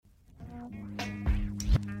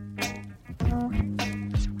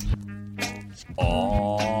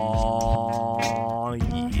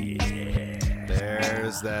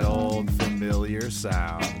is that old familiar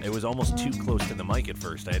sound. It was almost too close to the mic at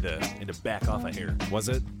first. I had to back off a hair. Was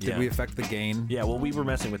it? Did Yeah. we affect the gain? Yeah, well, we were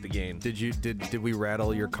messing with the gain. Did we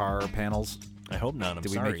rattle your car panels? I hope not. I'm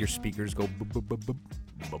Did sorry. we make your speakers go boop, boop, boop,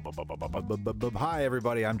 boop? Hi,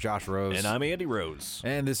 everybody. I'm Josh Rose. And I'm Andy Rose.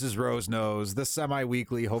 And this is Rose Knows, the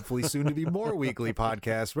semi-weekly, hopefully soon to be more weekly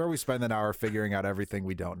podcast where we spend an hour figuring out everything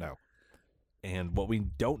we don't know. And what we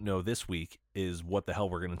don't know this week is what the hell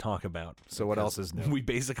we're going to talk about. So what else is new? We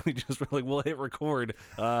basically just were like, we'll hit record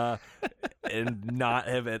and not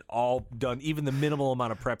have it all done, even the minimal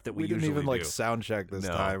amount of prep that we didn't usually even like do. sound check this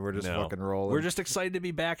time. We're just fucking rolling. We're just excited to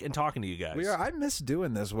be back and talking to you guys. We are. I miss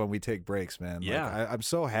doing this when we take breaks, man. Yeah. Like, I'm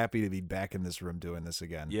so happy to be back in this room doing this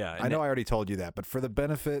again. Yeah, I know I already told you that, but for the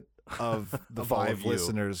benefit of the Of all five of you.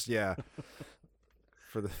 listeners, yeah.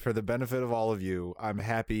 For the benefit of all of you, I'm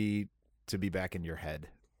happy to be back in your head.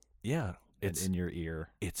 Yeah. And in your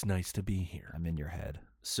ear. It's nice to be here. I'm in your head.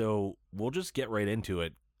 So we'll just get right into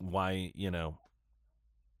it. Why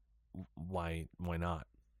not?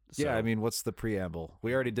 So, Yeah, I mean, what's the preamble?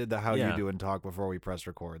 We already did the how Yeah. you doing talk before we pressed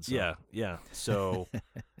record. So. Yeah. So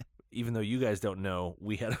even though you guys don't know,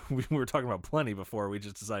 we were talking about plenty before. We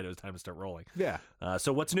just decided it was time to start rolling. Yeah.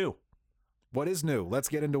 So what's new? What is new? Let's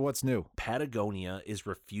get into what's new. Patagonia is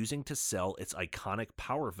refusing to sell its iconic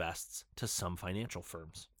power vests to some financial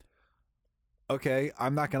firms. Okay,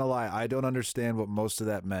 I'm not going to lie. I don't understand what most of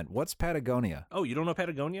that meant. What's Patagonia? Oh, you don't know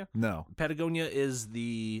Patagonia? No. Patagonia is if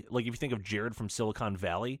you think of Jared from Silicon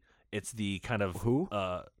Valley, it's the kind of Who?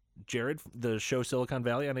 Jared, the show Silicon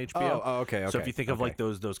Valley on HBO. Oh, okay. So if you think of okay. like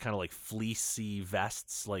those kind of like fleecy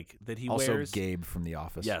vests like that he Also wears. Gabe from The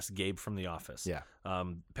Office. Yes, Gabe from The Office. Yeah.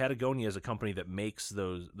 Patagonia is a company that makes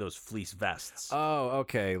those fleece vests. Oh,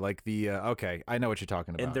 okay. Like the okay, I know what you're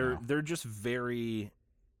talking about. And now. they're just very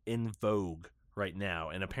in vogue right now,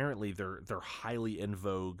 and apparently they're highly in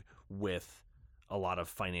vogue with a lot of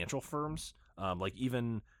financial firms. I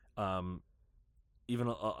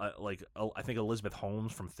think Elizabeth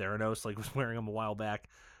Holmes from Theranos was wearing them a while back.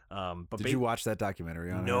 But Did you watch that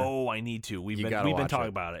documentary on her? No, I need to. We've been gotta watch talking it.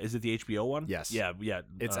 about it. Is it the HBO one? Yes. Yeah.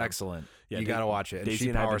 It's excellent. yeah, you got to watch it. And Daisy she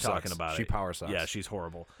and I have power been talking sucks. about She it. power sucks. Yeah, she's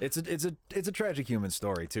horrible. It's a tragic human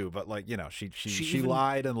story too, but she even-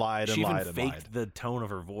 lied and lied and She even lied and faked lied. the tone of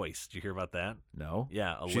her voice. Did you hear about that? No.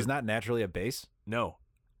 Yeah. She's not naturally a bass? No.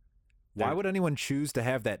 Why would anyone choose to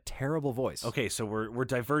have that terrible voice? Okay, so we're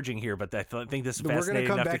diverging here, but I think this is We're fascinating gonna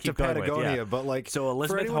come enough back to keep to going Patagonia, with. Yeah. but So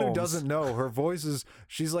Elizabeth for anyone Holmes, who doesn't know, her voice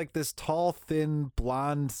she's like this tall, thin,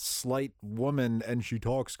 blonde, slight woman, and she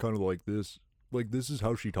talks kind of like this. Like this is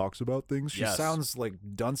how she talks about things. She Yes. sounds like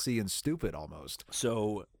duncy and stupid almost.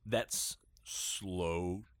 So that's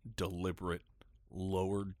slow, deliberate,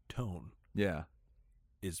 lowered tone Yeah.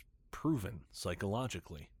 is proven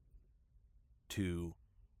psychologically to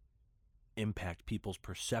impact people's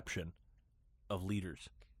perception of leaders,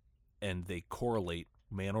 and they correlate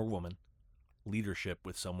man or woman leadership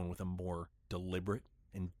with someone with a more deliberate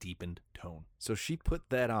and deepened tone. So she put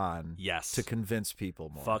that on Yes. to convince people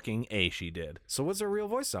more. Fucking A, she did. So what's her real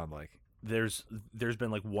voice sound like? There's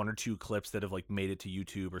been one or two clips that have made it to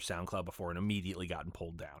YouTube or SoundCloud before and immediately gotten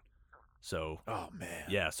pulled down. So Oh man.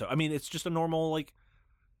 yeah, so I mean it's just a normal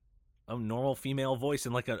female voice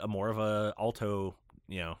and a more of a alto,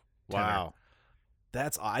 tenor. Wow.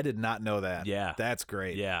 I did not know that. Yeah. That's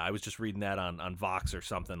great. Yeah, I was just reading that on Vox or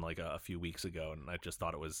something a few weeks ago, and I just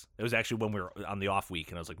thought it was actually when we were on the off week,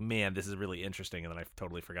 and I was like, man, this is really interesting, and then I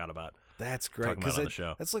totally forgot about That's great. talking about it on the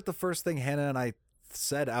show. That's like the first thing Hannah and I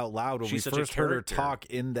said out loud when She's we such a first heard her character. talk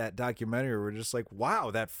in that documentary. We're just like, wow,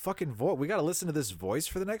 that fucking voice. We got to listen to this voice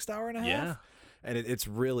for the next hour and a half. Yeah. And it's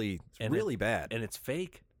really bad. And it's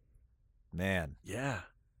fake. Man. Yeah.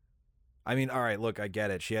 I mean, all right, look, I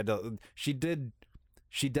get it.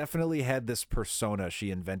 She definitely had this persona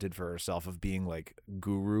she invented for herself of being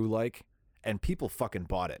guru-like, and people fucking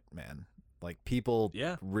bought it, man. Like people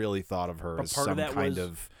Yeah. really thought of her But as part of some that kind was-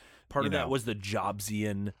 of Part of you that know. was the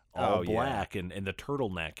Jobsian all Oh, yeah. black and the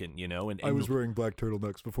turtleneck and I was wearing black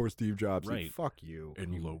turtlenecks before Steve Jobs. Like, Right. fuck you.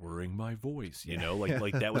 and lowering my voice, Yeah.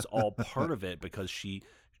 like that was all part of it because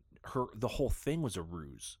the whole thing was a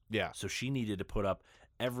ruse. Yeah. So she needed to put up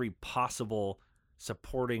every possible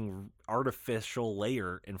supporting artificial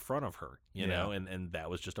layer in front of her, you Yeah. know, and that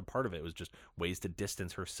was just a part of it. It was just ways to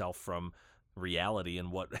distance herself from reality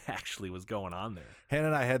and what actually was going on there. Hannah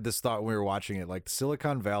and I had this thought when we were watching it. Like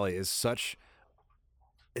Silicon Valley is such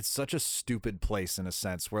a stupid place in a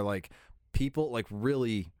sense where people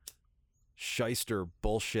really shyster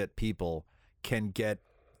bullshit people can get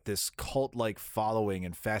this cult-like following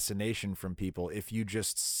and fascination from people if you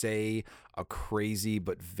just say a crazy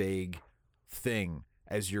but vague thing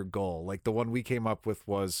as your goal. Like the one we came up with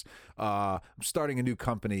was, I'm starting a new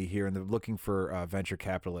company here and they're looking for venture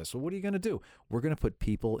capitalists. Well, what are you going to do? We're going to put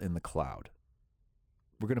people in the cloud.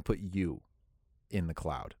 We're going to put you in the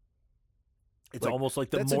cloud. It's almost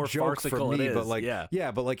like the that's more a joke farcical for me, it is. but like,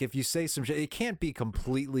 yeah. but like if you say some shit, it can't be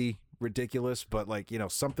completely ridiculous, but like,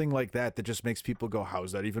 something like that just makes people go, how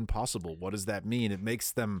is that even possible? What does that mean? It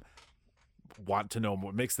makes them want to know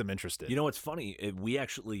more, makes them interested. What's funny? We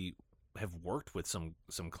actually have worked with some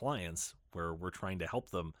clients where we're trying to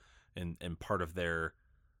help them, and part of their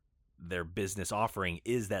business offering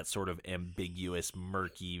is that sort of ambiguous,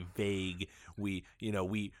 murky, vague. We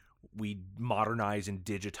modernize and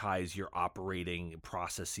digitize your operating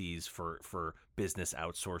processes for business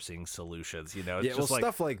outsourcing solutions. It's yeah, just well, like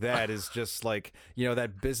stuff like that is just like,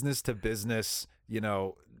 that business to business,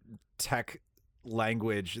 tech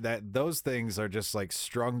language, that those things are just like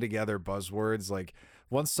strung together buzzwords. Like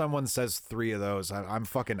once someone says 3 of those, I'm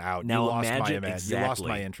fucking out. Now you lost imagine you lost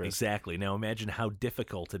my interest. Exactly. Now imagine how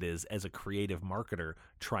difficult it is as a creative marketer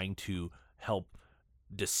trying to help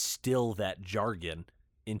distill that jargon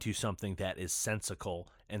into something that is sensical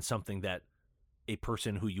and something that a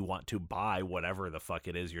person who you want to buy whatever the fuck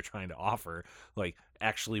it is you're trying to offer, like,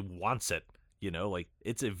 actually wants it. Like,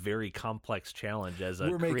 it's a very complex challenge as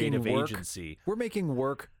a creative agency. We're making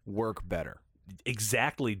work better.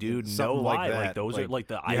 Exactly, dude. Something No like lie. that. Like those are like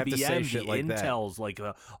the you have to say IBM, shit the like that. Intels, like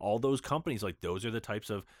all those companies. Like those are the types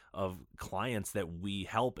of clients that we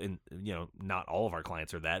help. And not all of our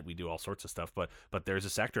clients are that. We do all sorts of stuff, but there's a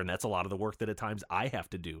sector, and that's a lot of the work that at times I have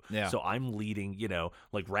to do. Yeah. So I'm leading.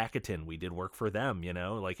 Like Rakuten, we did work for them.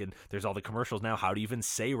 Like, and there's all the commercials now. How to even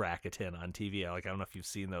say Rakuten on TV? Like, I don't know if you've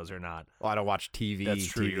seen those or not. Well, I don't watch TV. That's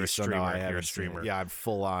true. TV, You're a so streamer. no, I You're a haven't seen it. streamer. Yeah, I'm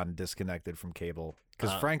full on disconnected from cable.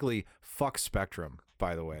 Because frankly, fuck Spectrum.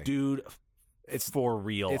 By the way, dude, it's for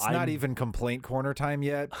real. It's not even complaint corner time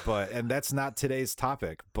yet, and that's not today's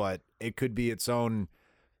topic, but it could be its own.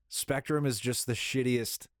 Spectrum is just the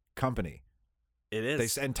shittiest company. It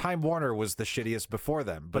is. And Time Warner was the shittiest before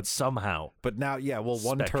them. But somehow. But now, yeah, well,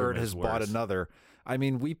 one Spectrum turd has bought worse. another. I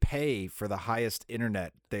mean, we pay for the highest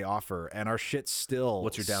internet they offer, and our shit still...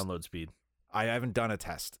 What's your download speed? I haven't done a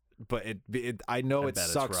test. But I know it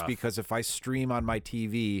sucks because if I stream on my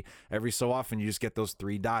TV, every so often you just get those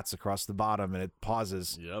 3 dots across the bottom and it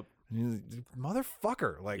pauses. Yep.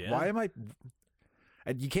 Motherfucker. Like, why am I...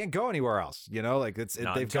 And you can't go anywhere else, like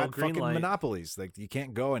they've got fucking monopolies. Like you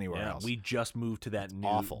can't go anywhere else. We just moved to that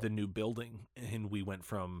the new building, and we went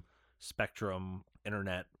from Spectrum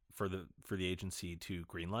Internet for the agency to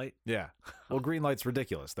Greenlight. Yeah. Well, Greenlight's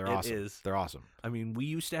ridiculous. They're awesome. They're awesome. I mean, we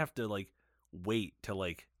used to have to wait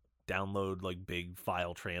to download big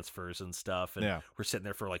file transfers and stuff, and we're sitting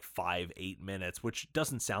there for 5-8 minutes, which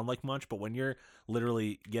doesn't sound like much, but when you're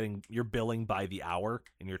literally you're billing by the hour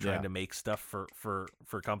and you're trying to make stuff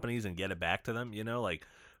for companies and get it back to them,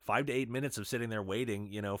 5 to 8 minutes of sitting there waiting,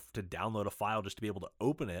 to download a file just to be able to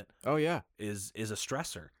open it. Oh yeah, is a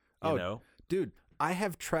stressor. Dude, I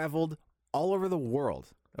have traveled all over the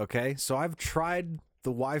world. Okay, so I've tried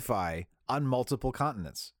the Wi-Fi on multiple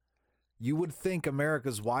continents. You would think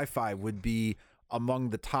America's Wi-Fi would be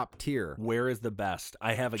among the top tier. Where is the best?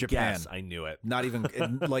 I have a guess. I knew it. Not even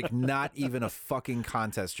not even a fucking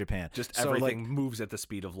contest. Japan. Just everything moves at the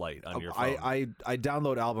speed of light on your phone. I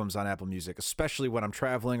download albums on Apple Music, especially when I'm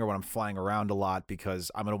traveling or when I'm flying around a lot,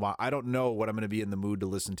 because I don't know what I'm gonna be in the mood to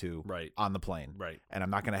listen to on the plane. Right. And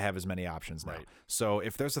I'm not gonna have as many options now. Right. So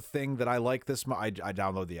if there's a thing that I like I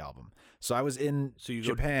download the album. So I was in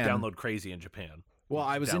Japan. Go download Crazy in Japan. Well,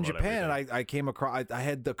 I was in Japan and I came across, I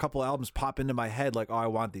had a couple albums pop into my head like, oh, I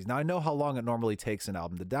want these. Now, I know how long it normally takes an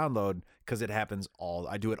album to download because it happens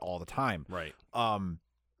I do it all the time. Right.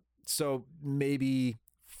 So maybe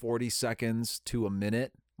 40 seconds to a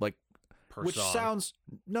minute, per which song. Sounds,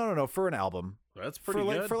 no, for an album. That's pretty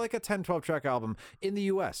good. For a 10, 12 track album in the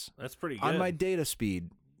US. That's pretty good. On my data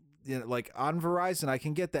speed. On Verizon, I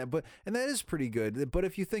can get that, and that is pretty good. But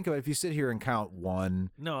if you think about it, if you sit here and count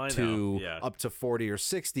 1, 2, up to 40 or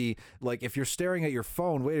 60, if you're staring at your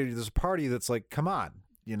phone, wait, there's a party that's come on,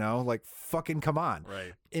 fucking come on.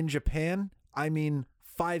 Right. In Japan, I mean,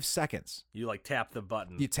 5 seconds. You tap the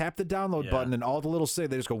button. You tap the download button, and all the little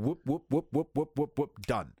they just go whoop whoop whoop whoop whoop whoop whoop,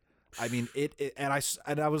 done. I mean and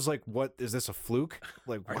I was like, what is this, a fluke?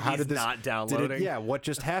 How did this not downloading? What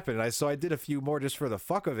just happened? So I did a few more just for the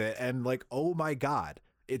fuck of it, and oh my god,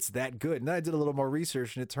 it's that good. And then I did a little more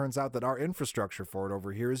research, and it turns out that our infrastructure for it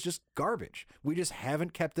over here is just garbage. We just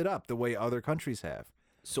haven't kept it up the way other countries have.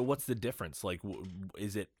 So what's the difference?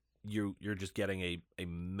 Is it you're just getting a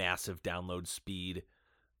massive download speed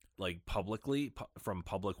like publicly from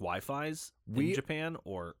public Wi-Fi's in We- Japan,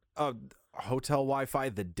 or Hotel Wi-Fi,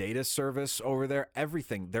 the data service over there,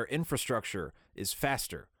 everything, their infrastructure is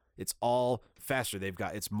faster. It's all faster.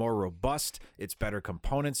 It's more robust. It's better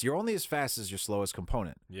components. You're only as fast as your slowest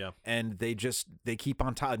component. yeah, And they keep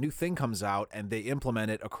on top. A new thing comes out and they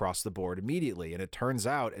implement it across the board immediately. And it turns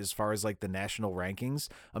out, as far as like the national rankings,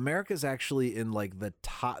 America's actually in like the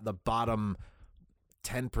bottom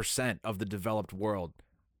 10% of the developed world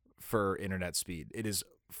for internet speed. It is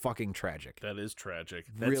fucking tragic that is tragic.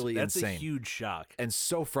 Really that's insane. a huge shock. and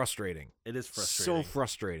so frustrating. It is frustrating. So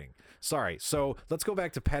frustrating. Sorry. So let's go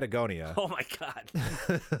back to Patagonia. Oh my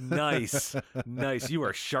god, nice, nice. You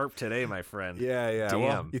are sharp today, my friend. Yeah. Damn.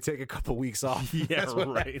 Well, you take a couple weeks off. Yeah, That's what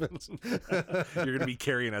right. happens. You're gonna be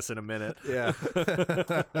carrying us in a minute. Yeah.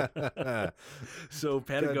 So Do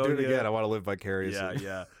Patagonia. it again. I want to live vicariously.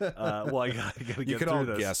 Yeah. Well, I gotta get You can through all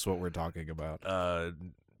this. guess what we're talking about.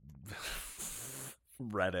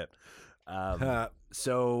 Reddit.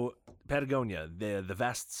 So Patagonia, the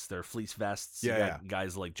vests, they're fleece vests. You Yeah, got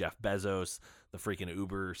guys like Jeff Bezos, the freaking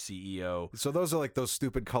Uber CEO. So those are like those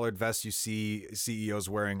stupid colored vests you see CEOs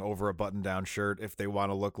wearing over a button-down shirt if they want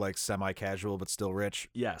to look like semi-casual but still rich.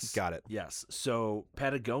 Yes. Got it. Yes. So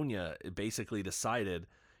Patagonia basically decided,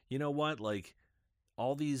 you know what? Like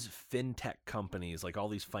all these fintech companies, like all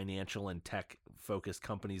these financial and tech focused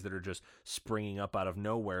companies that are just springing up out of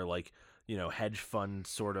nowhere, like, you know, hedge fund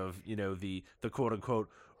sort of, you know, the quote unquote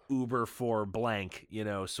Uber for blank, you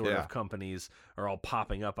know, sort Yeah. of companies are all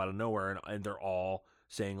popping up out of nowhere, and they're all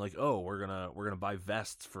saying like, oh, we're gonna buy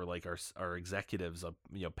vests for like our executives,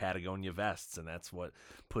 you know, Patagonia vests, and that's what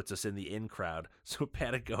puts us in the in crowd. So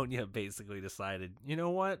Patagonia basically decided, you know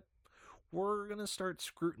what, we're gonna start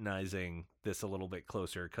scrutinizing this a little bit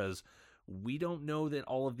closer, because we don't know that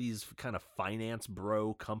all of these kind of finance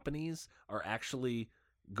bro companies are actually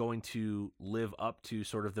going to live up to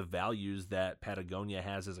sort of the values that Patagonia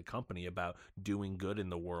has as a company about doing good in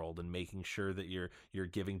the world and making sure that you're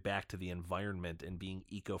giving back to the environment and being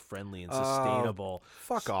eco-friendly and sustainable.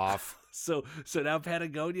 Fuck off. So now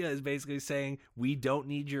Patagonia is basically saying we don't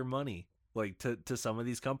need your money, like to some of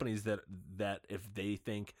these companies that if they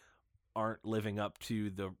think aren't living up to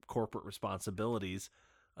the corporate responsibilities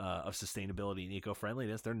of sustainability and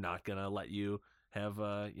eco-friendliness, they're not gonna let you have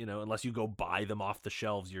you know, unless you go buy them off the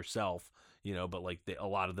shelves yourself, you know. But like a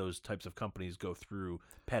lot of those types of companies go through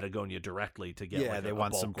Patagonia directly to get like they a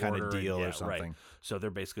want bulk some kind of order, and- deal yeah, or something. right. So they're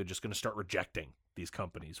basically just going to start rejecting these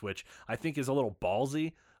companies, which I think is a little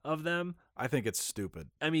ballsy of them. I think it's stupid.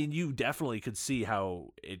 I mean, you definitely could see how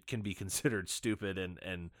it can be considered stupid,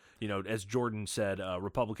 and you know, as Jordan said,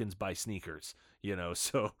 Republicans buy sneakers, you know,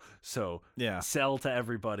 so Yeah. sell to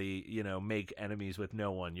everybody, you know, make enemies with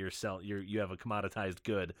no one. You have a commoditized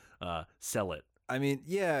good, sell it. I mean,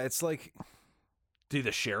 yeah, it's like, Do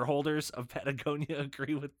the shareholders of Patagonia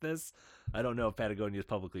agree with this? I don't know if Patagonia is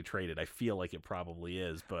publicly traded. I feel like it probably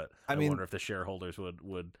is, but I mean, wonder if the shareholders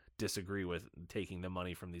would disagree with taking the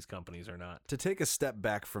money from these companies or not. to take a step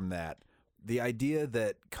back from that, the idea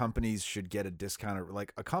that companies should get a discount, or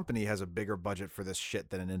like a company has a bigger budget for this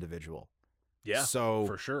shit than an individual. Yeah, So,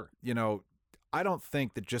 for sure. you know, I don't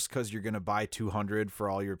think that just because you're going to buy 200 for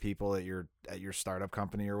all your people at your startup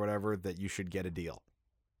company or whatever, that you should get a deal.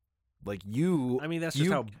 Like I mean, that's just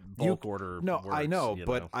how bulk order No, works. I know, you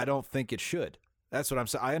but I don't think it should. That's what I'm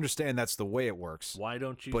saying. I understand that's the way it works. why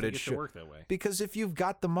don't you but think it it should should- work that way? Because if you've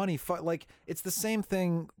got the money, like it's the same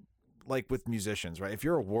thing like with musicians, right? If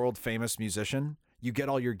you're a world famous musician, you get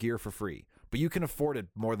all your gear for free, but you can afford it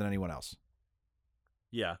more than anyone else.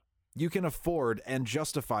 Yeah. You can afford and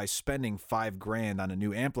justify spending $5,000 on a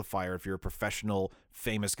new amplifier if you're a professional,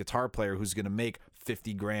 famous guitar player who's going to make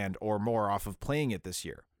 $50,000 or more off of playing it this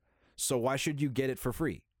year. So why should you get it for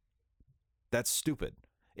free? That's stupid.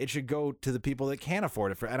 It should go to the people that can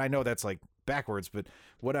afford it. And I know that's like backwards, but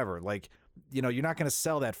whatever. Like, you know, you're not going to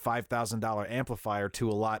sell that $5,000 amplifier to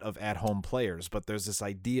a lot of at-home players, but there's this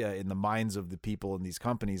idea in the minds of the people in these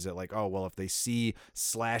companies that like, oh, well, if they see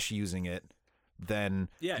Slash using it, then,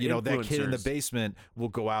 Yeah, you know, that kid in the influencers. basement will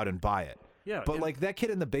go out and buy it. Yeah. But like that kid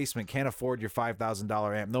in the basement can't afford your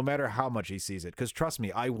 $5,000 amp no matter how much he sees it. Because trust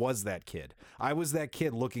me, I was that kid. I was that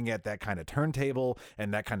kid looking at that kind of turntable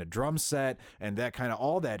and that kind of drum set and that kind of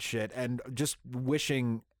all that shit and just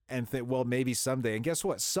wishing and think, well, maybe someday. And guess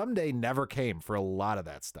what? Someday never came for a lot of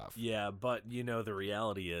that stuff. Yeah, but you know, the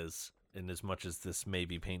reality is, and as much as this may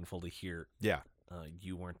be painful to hear, Yeah.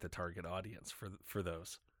 you weren't the target audience for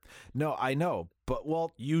those. No, I know. But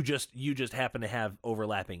well, You just happen to have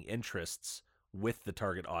overlapping interests with the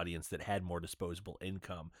target audience that had more disposable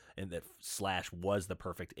income, and that Slash was the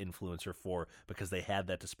perfect influencer for, because they had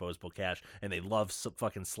that disposable cash and they love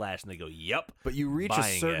fucking Slash, and they go, "Yep." But you reach a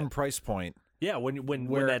certain price point. Yeah, when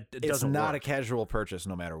where that it it's doesn't not work. a casual purchase,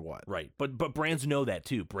 no matter what. Right, but brands know that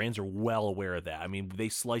too. Brands are well aware of that. I mean, they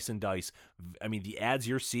slice and dice. I mean, the ads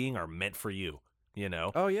you're seeing are meant for you. You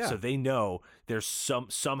know? Oh, yeah. So they know there's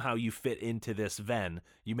somehow you fit into this Venn.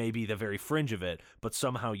 You may be the very fringe of it, but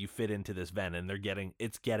somehow you fit into this Venn, and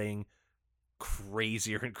it's getting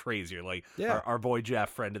crazier and crazier. Like our boy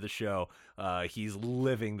Jeff, friend of the show, he's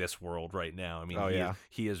living this world right now. I mean,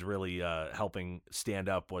 he is really helping stand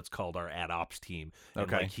up what's called our ad ops team. And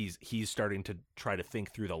okay, like he's starting to try to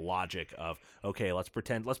think through the logic of, okay, let's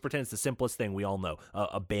pretend it's the simplest thing we all know,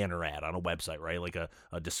 a banner ad on a website, right? Like a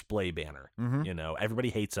display banner. Mm-hmm. You know,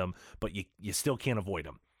 everybody hates them, but you still can't avoid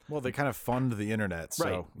them. Well, they kind of fund the internet, so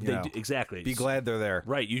right. you know, exactly. Be glad they're there.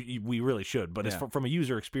 Right. We really should. But from a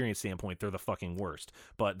user experience standpoint, they're the fucking worst.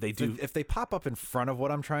 But they do. If they pop up in front of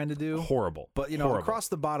what I'm trying to do, horrible. But you know, across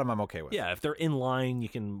the bottom, I'm okay with. Yeah. If they're in line, you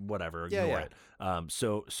can ignore it.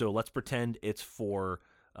 So let's pretend it's for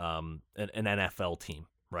an NFL team.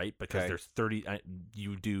 Right, because there's 30.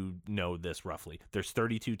 You do know this roughly. There's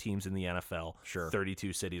 32 teams in the NFL. Sure.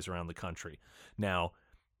 32 cities around the country. Now,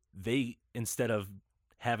 they, instead of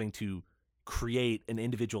having to create an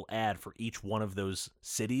individual ad for each one of those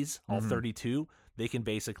cities, all 32, they can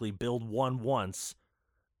basically build one once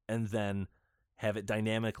and then have it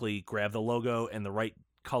dynamically grab the logo and the right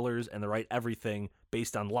colors and the right everything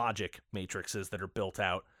based on logic matrices that are built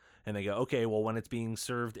out. And they go, okay, well, when it's being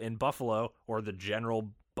served in Buffalo or the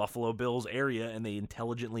general Buffalo Bills area, and they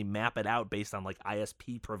intelligently map it out based on like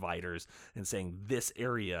ISP providers and saying this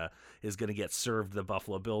area is going to get served the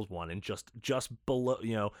Buffalo Bills one, and just below,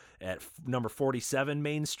 you know, at number 47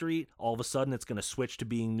 Main Street, all of a sudden it's going to switch to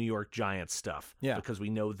being New York Giants stuff. Yeah, because we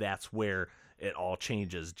know that's where it all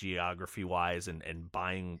changes geography wise and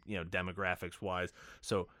buying, you know, demographics wise.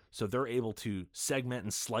 So they're able to segment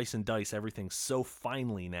and slice and dice everything so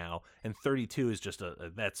finely now, and 32 is just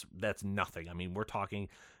that's nothing. I mean, we're talking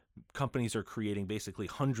companies are creating basically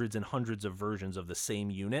hundreds and hundreds of versions of the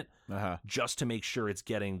same unit just to make sure it's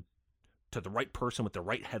getting to the right person with the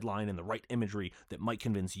right headline and the right imagery that might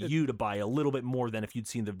convince you to buy a little bit more than if you'd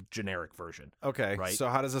seen the generic version. Okay, right? So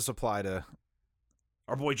how does this apply to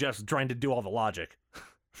our boy Jeff's trying to do all the logic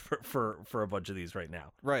for a bunch of these right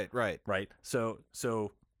now? Right. So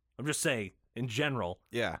I'm just saying, in general,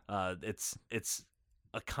 it's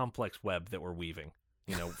a complex web that we're weaving,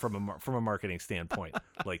 you know, from a marketing standpoint.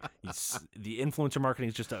 Like the influencer marketing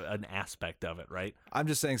is just an aspect of it, right? I'm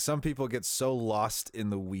just saying some people get so lost in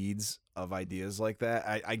the weeds of ideas like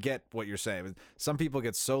that. I get what you're saying. Some people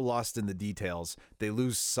get so lost in the details, they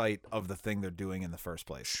lose sight of the thing they're doing in the first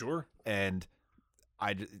place. Sure. And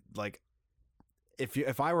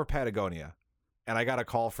if I were Patagonia and I got a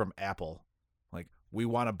call from Apple, like, we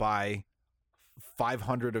want to buy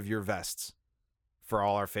 500 of your vests for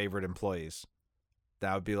all our favorite employees,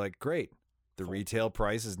 that would be like, great. The retail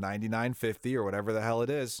price is $99.50 or whatever the hell it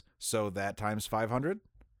is. So that times 500.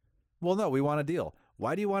 Well, no, we want a deal.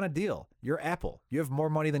 Why do you want a deal? You're Apple. You have more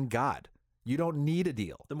money than God. You don't need a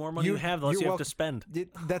deal. The more money you have, the less you have to spend.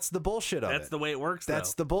 That's the bullshit of it. That's the way it works.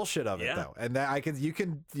 That's the bullshit of it, though. And that you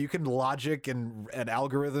can logic and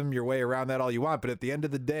algorithm your way around that all you want, but at the end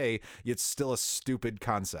of the day, it's still a stupid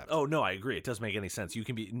concept. Oh no, I agree. It doesn't make any sense. You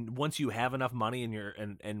can be, once you have enough money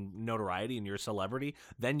and notoriety and you're a celebrity,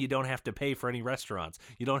 then you don't have to pay for any restaurants.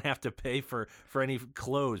 You don't have to pay for any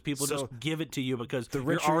clothes. People just give it to you because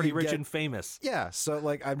you're already rich and famous. Yeah. So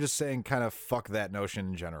like, I'm just saying, kind of fuck that notion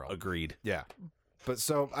in general. Agreed. Yeah. But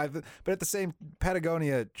at the same,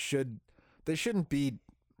 Patagonia shouldn't be,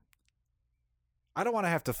 I don't want to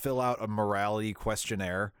have to fill out a morality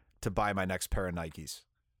questionnaire to buy my next pair of Nikes,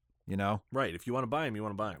 you know? Right. If you want to buy them, you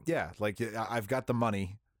want to buy them. Yeah. Like, I've got the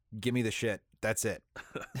money, give me the shit. That's it.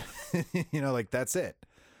 You know, like, that's it.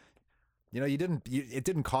 You know, it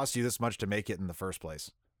didn't cost you this much to make it in the first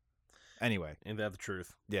place. Anyway. Ain't that the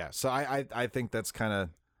truth? Yeah. So I think that's kind of,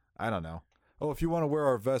 I don't know. Oh, if you want to wear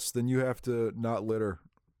our vests, then you have to not litter.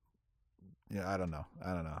 Yeah, I don't know.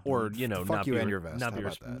 Or, you know, fuck you and your vest.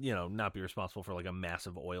 Not be responsible for like a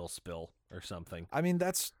massive oil spill or something. I mean,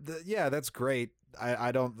 that's great.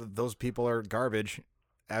 I don't. Those people are garbage.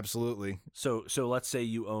 Absolutely. So let's say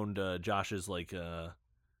you owned Josh's like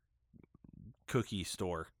cookie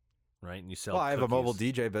store, right? And you sell. Well, I have a mobile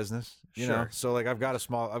DJ business, you know. So like,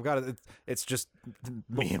 it's just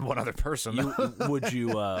me and one other person. Would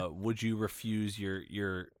you refuse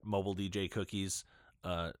your mobile DJ cookies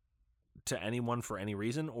to anyone for any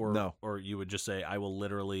reason, or No. or you would just say, I will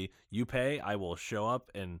literally, you pay, I will show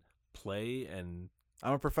up and play and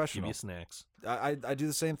I'm a give professional. you snacks. I do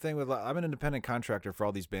the same thing with. I'm an independent contractor for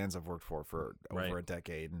all these bands I've worked for Right. over a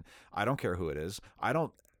decade, and I don't care who it is. I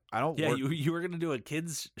don't. Yeah, work, you were gonna do a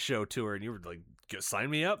kids show tour, and you were like, sign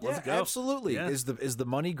me up, let's yeah, go. absolutely. Yeah. Is the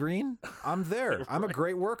money green? I'm there. I'm a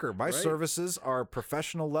great worker. My Right. services are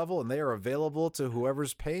professional level, and they are available to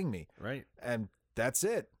whoever's paying me. Right. And that's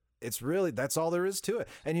it. It's really, that's all there is to it.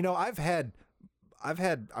 And you know, I've had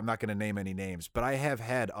I'm not going to name any names, but I have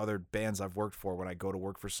had other bands I've worked for when I go to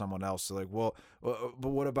work for someone else. So like, well, but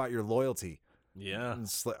what about your loyalty? Yeah. And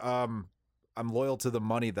it's like, I'm loyal to the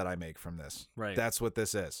money that I make from this. Right. That's what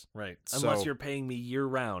this is. Right. So- Unless you're paying me year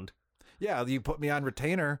round. Yeah, you put me on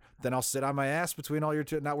retainer, then I'll sit on my ass between all your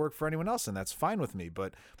two, not work for anyone else, and that's fine with me.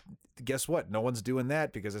 But guess what? No one's doing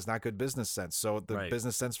that because it's not good business sense. So the Right.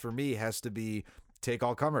 business sense for me has to be take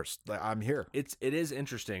all comers. Like, I'm here. It is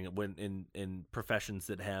interesting when in professions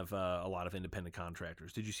that have a lot of independent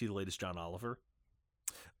contractors. Did you see the latest John Oliver?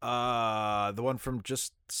 The one from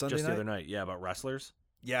just Sunday Just night. the other night, yeah, about wrestlers.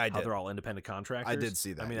 Yeah, I How did. they're all independent contractors. I did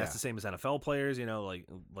see that, I mean, yeah. that's the same as NFL players. You know,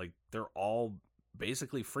 like they're all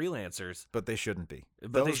basically freelancers. But they shouldn't be.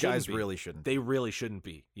 But Those they shouldn't guys be. really shouldn't. They really shouldn't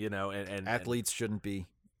be. You know, and Athletes shouldn't be.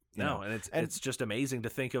 you No, know. and And- it's just amazing to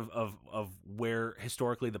think of where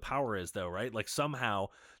historically the power is, though, right? Like somehow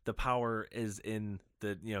the power is in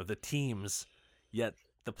the teams, yet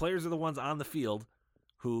the players are the ones on the field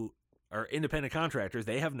who are independent contractors.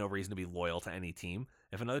 They have no reason to be loyal to any team.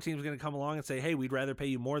 If another team's going to come along and say, "Hey, we'd rather pay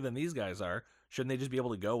you more than these guys are," shouldn't they just be able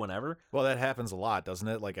to go whenever? Well, that happens a lot, doesn't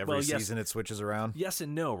it? Like every Well, yes. season it switches around. Yes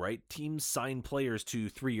and no, right? Teams sign players to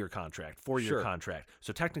 3-year contract, 4-year Sure. contract.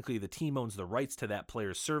 So technically the team owns the rights to that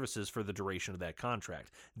player's services for the duration of that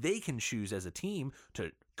contract. They can choose as a team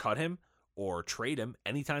to cut him or trade him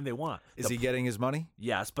anytime they want. Is he getting his money?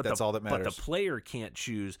 Yes, but That's all that But matters. the player can't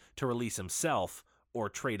choose to release himself or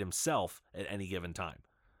trade himself at any given time.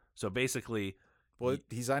 So basically, Well,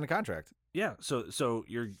 he signed a contract. yeah, so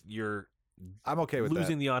you're I'm okay with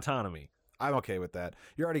losing that. the autonomy. I'm okay with that.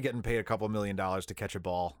 You're already getting paid a couple $1 million to catch a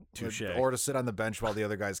ball. Touche. Or to sit on the bench while the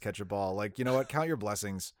other guys catch a ball. Like, you know what? Count your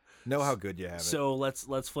blessings. Know how good you have it. So let's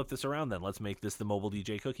flip this around then. Let's make this the mobile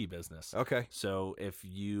DJ cookie business. Okay. So if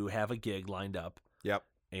you have a gig lined up Yep.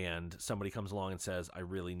 and somebody comes along and says, "I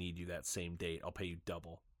really need you that same date. I'll pay you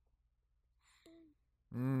double."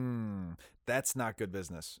 That's not good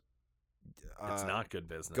business. It's not good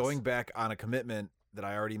business. Going back on a commitment that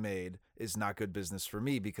I already made is not good business for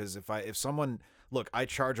me, because if someone, look, I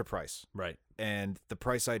charge a price, right. and the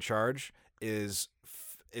price I charge is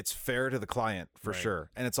it's fair to the client for Right.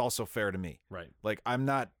 sure, and it's also fair to me. Right. Like I'm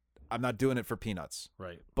not doing it for peanuts,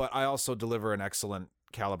 Right. but I also deliver an excellent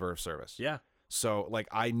caliber of service. Yeah. So like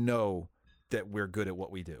I know that we're good at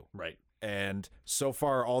what we do. Right. And so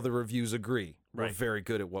far all the reviews agree. We're Right. very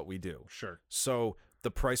good at what we do. Sure. So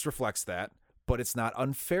the price reflects that, but it's not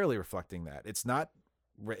unfairly reflecting that.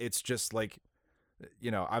 It's just like,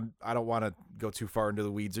 you know, I don't want to go too far into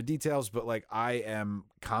the weeds or details, but like I am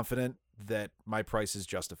confident that my price is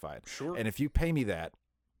justified. Sure. And if you pay me that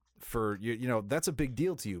for you know, that's a big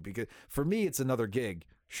deal to you, because for me it's another gig,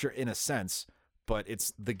 sure, in a sense, but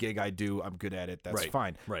it's the gig I do. I'm good at it. That's Right,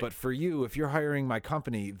 fine. right. But for you, if you're hiring my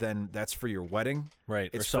company, then that's for your wedding.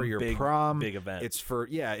 Right. It's or some for your big, prom. big event. It's for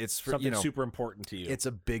something you know, super important to you. it's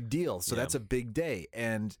a big deal. So Yeah. that's a big day.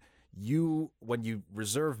 And when you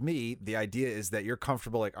reserve me, the idea is that you're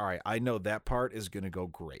comfortable. Like, all right, I know that part is going to go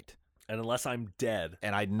great. and unless I'm dead,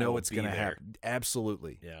 And I know will it's be going to there. happen.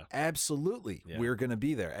 Absolutely. Yeah. Absolutely. Yeah. We're going to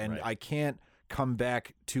be there. And Right. I can't come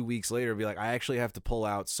back 2 weeks later and be like, I actually have to pull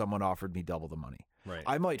out. Someone offered me double the money. right.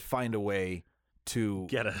 I might find a way to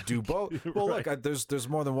Get a- do both. Well, Right. look, there's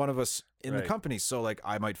more than one of us in the Right. company, so like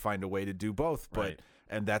I might find a way to do both. But Right.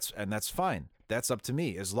 and that's fine. That's up to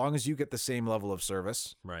me. As long as you get the same level of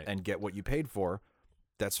service Right. and get what you paid for,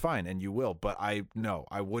 that's fine, and you will. But I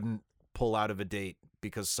wouldn't pull out of a date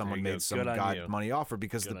because someone you go. made some Good on god you. money offer,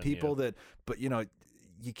 because Good the on people you. that, but you know,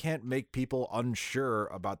 you can't make people unsure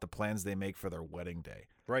about the plans they make for their wedding day.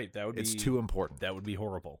 Right. That would It's be too important. That would be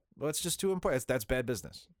horrible. Well, it's just too important. That's bad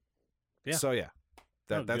business. Yeah. So yeah,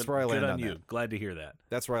 No, that's good- where I land good on you. that. Glad to hear that.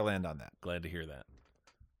 That's where I land on that. Glad to hear that.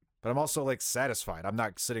 But I'm also like satisfied. I'm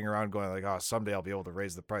not sitting around going like, oh, someday I'll be able to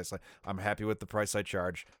raise the price. Like, I'm happy with the price I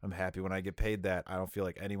charge. I'm happy when I get paid that. I don't feel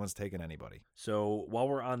like anyone's taking anybody. So while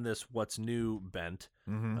we're on this what's new bent,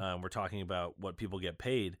 Mm-hmm. we're talking about what people get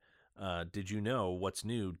paid. Did you know what's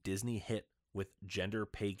new? Disney hit with gender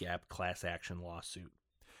pay gap class action lawsuit.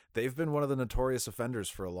 They've been one of the notorious offenders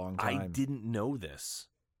for a long time. I didn't know this.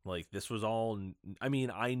 Like, this was all, I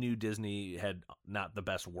mean, I knew Disney had not the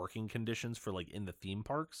best working conditions for, like, in the theme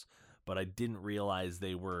parks, but I didn't realize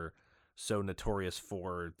they were so notorious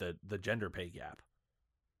for the gender pay gap,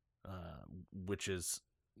 which is,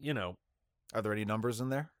 you know. Are there any numbers in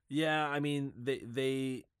there? Yeah, I mean,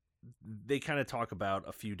 they kind of talk about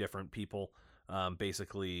a few different people.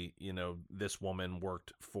 Basically, you know, this woman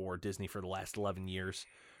worked for Disney for the last 11 years,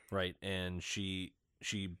 right? And she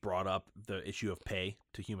brought up the issue of pay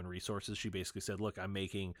to human resources. She basically said, look, I'm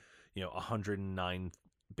making, you know,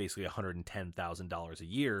 $110,000 a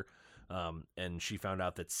year. And she found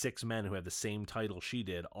out that 6 men who had the same title she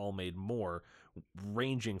did all made more,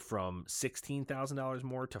 ranging from $16,000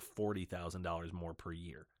 more to $40,000 more per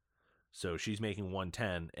year. So she's making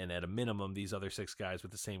 110, and at a minimum, these other 6 guys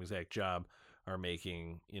with the same exact job are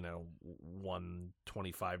making, you know,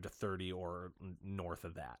 125 to 30 or north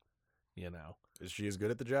of that. You know, is she as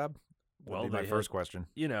good at the job? Well, my first question.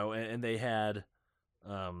 You know, and they had.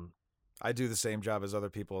 I do the same job as other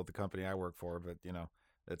people at the company I work for, but you know,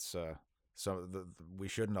 it's we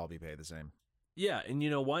shouldn't all be paid the same. Yeah, and you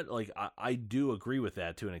know what? Like, I do agree with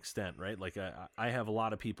that to an extent, right? Like, I have a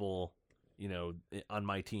lot of people, you know, on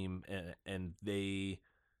my team, and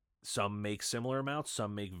some make similar amounts,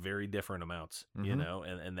 some make very different amounts, you know,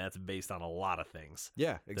 and that's based on a lot of things.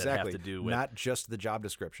 Yeah, exactly. That have to do with, not just the job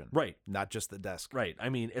description, right? Not just the desk, right? I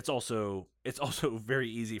mean, it's also very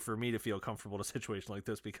easy for me to feel comfortable in a situation like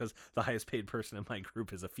this because the highest paid person in my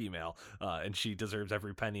group is a female, and she deserves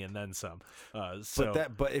every penny and then some.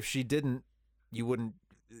 But if she didn't, you wouldn't.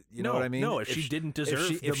 You know what I mean? No, if she didn't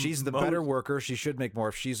deserve, if she's the better worker, she should make more.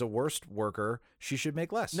 If she's a worse worker, she should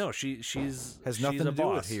make less. No, she's nothing she's a to do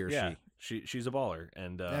boss. with he or she. She's a baller,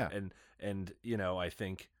 and you know, I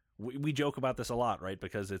think we joke about this a lot, right?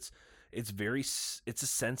 Because it's a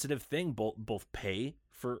sensitive thing, both pay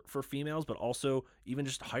for females, but also even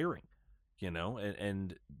just hiring. You know,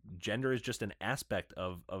 and gender is just an aspect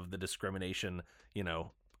of the discrimination, you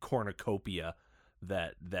know, cornucopia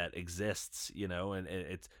that exists, you know, and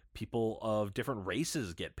it's people of different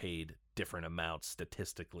races get paid different amounts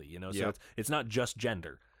statistically, you know, so it's not just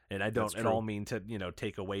gender. And I don't at all mean to, you know,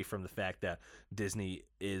 take away from the fact that Disney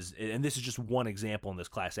is, and this is just one example in this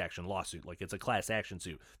class action lawsuit. Like, it's a class action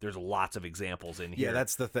suit. There's lots of examples in here. Yeah,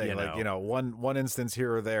 that's the thing. You know, one instance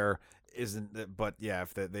here or there isn't, but yeah,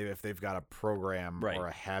 if they've got a program or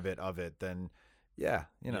a habit of it, then you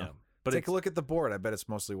know. Yeah. But take a look at the board. I bet it's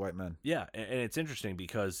mostly white men. Yeah, and it's interesting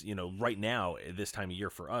because, you know, right now, this time of year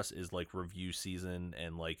for us is like review season,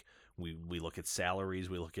 and like we look at salaries.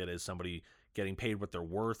 We look at, is somebody getting paid what they're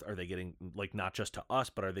worth? Are they getting, like, not just to us,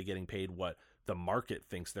 but are they getting paid what the market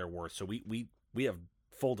thinks they're worth? So we have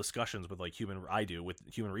full discussions with with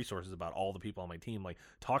human resources about all the people on my team, like,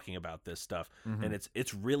 talking about this stuff. And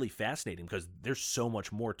it's really fascinating because there's so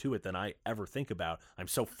much more to it than I ever think about. I'm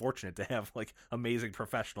so fortunate to have like amazing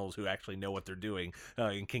professionals who actually know what they're doing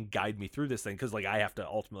and can guide me through this thing, because like I have to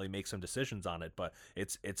ultimately make some decisions on it, but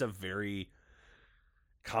it's a very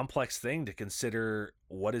complex thing to consider.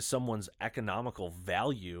 What is someone's economical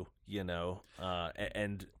value, you know,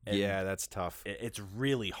 and yeah, that's tough. It's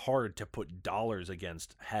really hard to put dollars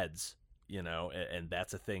against heads, you know, and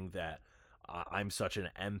that's a thing that I'm such an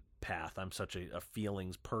empath, I'm such a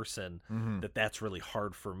feelings person, that's really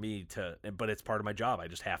hard for me to, but it's part of my job. I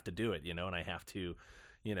just have to do it, you know, and I have to,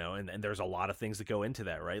 you know, and there's a lot of things that go into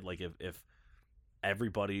that, right? Like if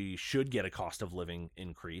everybody should get a cost of living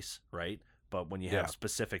increase, right? But when you have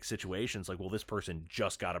specific situations like, well, this person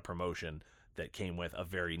just got a promotion that came with a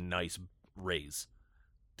very nice raise,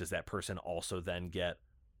 does that person also then get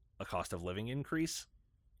a cost of living increase?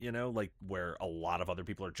 You know, like where a lot of other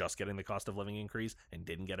people are just getting the cost of living increase and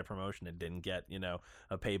didn't get a promotion and didn't get, you know,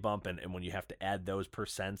 a pay bump. And when you have to add those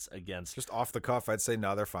percents against... Just off the cuff, I'd say,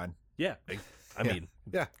 no, they're fine. Yeah. I mean,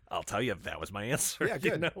 I'll tell you, that was my answer. Yeah,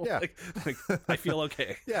 good. You know? Yeah. Like, I feel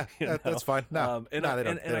okay. That's fine. No,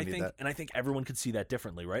 I think everyone could see that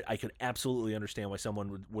differently, right? I could absolutely understand why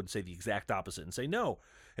someone would say the exact opposite and say, no,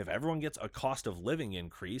 if everyone gets a cost of living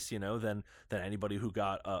increase, you know, then anybody who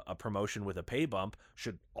got a promotion with a pay bump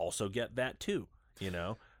should also get that too. You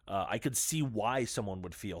know, I could see why someone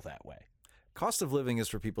would feel that way. Cost of living is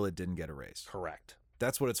for people that didn't get a raise. Correct.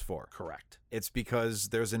 That's what it's for. Correct. It's because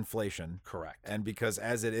there's inflation. Correct. And because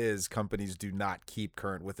as it is, companies do not keep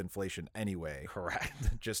current with inflation anyway.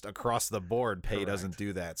 Correct. Just across the board, pay doesn't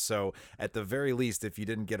do that. So at the very least, if you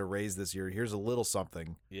didn't get a raise this year, here's a little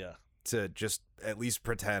something. Yeah. To just at least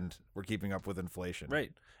pretend we're keeping up with inflation.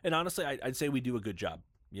 Right. And honestly, I'd say we do a good job.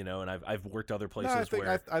 You know, and I've worked other places I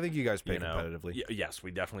think you guys pay competitively. Yes,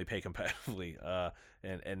 we definitely pay competitively.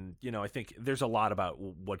 And you know, I think there's a lot about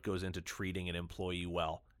what goes into treating an employee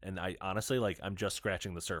well. And I honestly, like, I'm just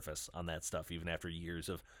scratching the surface on that stuff, even after years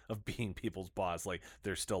of being people's boss. Like,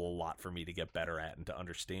 there's still a lot for me to get better at and to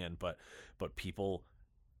understand. But people,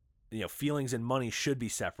 feelings and money should be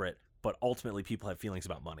separate, but ultimately people have feelings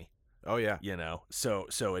about money. Oh yeah. So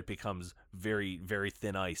it becomes very, very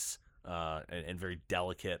thin ice, and very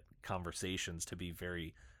delicate conversations to be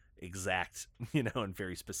very exact, and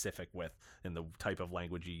very specific with, and the type of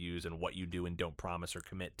language you use and what you do and don't promise or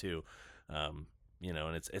commit to.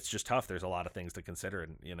 And it's just tough. There's a lot of things to consider,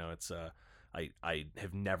 and it's I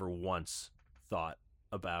have never once thought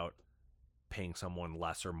about paying someone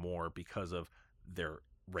less or more because of their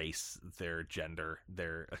race, their gender,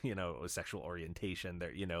 their sexual orientation.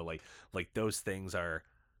 Their like those things are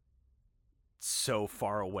so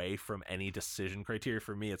far away from any decision criteria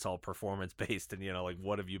for me. It's all performance based, and like,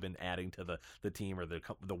 what have you been adding to the team or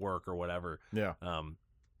the work or whatever. Yeah.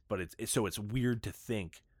 But it's weird to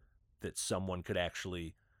think that someone could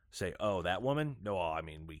actually say, oh, that woman, no, I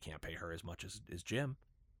mean, we can't pay her as much as Jim.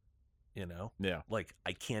 Yeah. Like,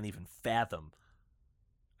 I can't even fathom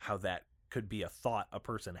how that could be a thought a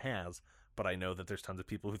person has, but I know that there's tons of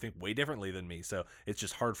people who think way differently than me. So it's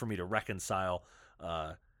just hard for me to reconcile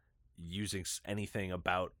using anything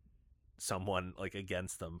about someone like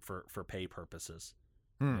against them for pay purposes.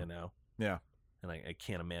 Yeah. And I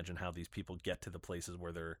can't imagine how these people get to the places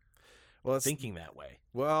where they're Well, thinking that way.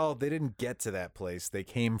 Well, they didn't get to that place. They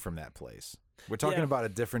came from that place. We're talking about a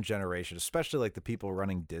different generation, especially like the people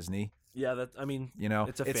running Disney. Yeah,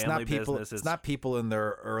 it's a family not people. business. It's not people in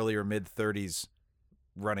their early or mid 30s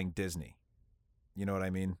running Disney. You know what I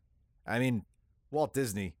mean? I mean, Walt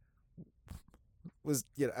Disney was,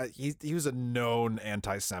 he was a known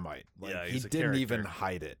anti-Semite. Like, Yeah, he he's a didn't character. even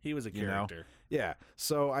hide it. He was a character. Yeah.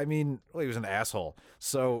 So I mean, he was an asshole.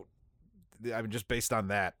 So I mean, just based on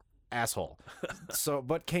that, asshole. So,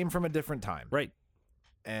 but came from a different time, Right.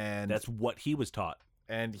 and That's what he was taught.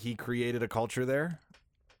 and he created a culture there,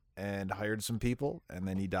 and hired some people, and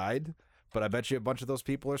then he died. But I bet you a bunch of those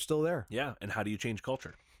people are still there. Yeah. And how do you change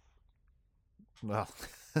culture? Well,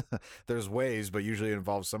 there's ways, but usually it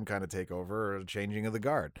involves some kind of takeover or a changing of the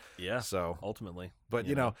guard. Yeah. So, Ultimately. but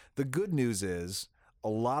the good news is a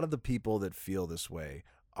lot of the people that feel this way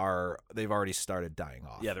they've already started dying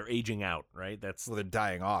off. Yeah, they're aging out, right? Well, they're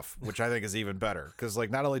dying off, which I think is even better, because like,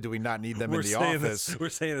 not only do we not need them in the office, we're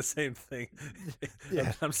saying the same thing.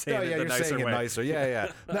 Yeah. I'm saying it the you're nicer saying way. it nicer.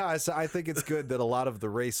 Yeah. No, I think it's good that a lot of the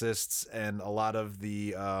racists and a lot of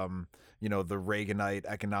the the Reaganite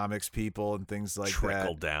economics people and things like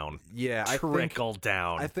Trickle that. down. Yeah, Trickle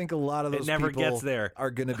down. I think a lot of those It never people gets there. are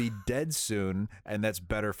going to be dead soon, and that's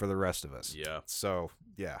better for the rest of us. Yeah. So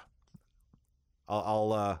yeah,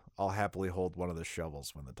 I'll happily hold one of the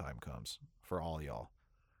shovels when the time comes for all y'all.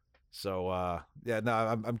 So yeah, no,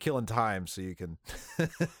 I'm killing time so you can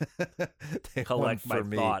take Collect one for my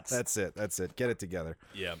me. thoughts. That's it. Get it together.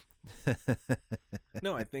 Yeah.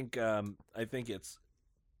 No, I think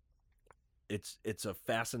it's a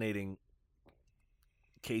fascinating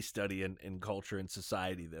case study in culture and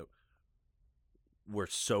society that we're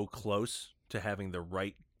so close to having the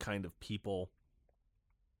right kind of people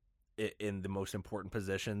in the most important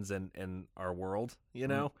positions in our world,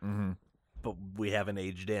 Mm-hmm. but we haven't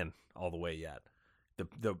aged in all the way yet.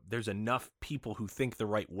 There's enough people who think the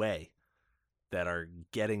right way that are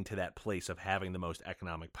getting to that place of having the most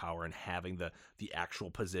economic power and having the actual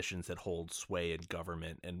positions that hold sway in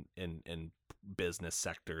government and in business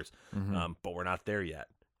sectors. Mm-hmm. But we're not there yet,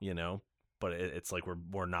 but it's like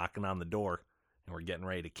we're knocking on the door, and we're getting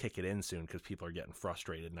ready to kick it in soon because people are getting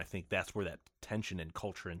frustrated. And I think that's where that tension in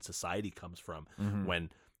culture and society comes from, Mm-hmm. when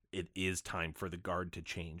it is time for the guard to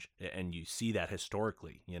change. And you see that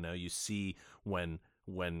historically, you see when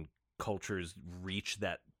cultures reach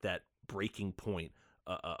that breaking point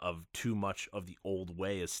of too much of the old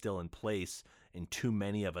way is still in place, and too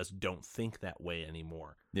many of us don't think that way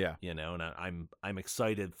anymore. Yeah. And I'm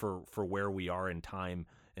excited for where we are in time,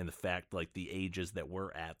 and the fact, like, the ages that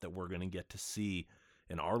we're at, that we're going to get to see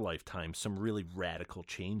in our lifetime some really radical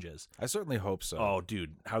changes. I certainly hope so. Oh,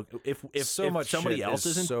 dude, how if So much somebody shit else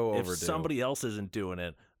is isn't so if overdue. somebody else isn't doing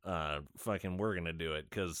it, fucking we're gonna do it,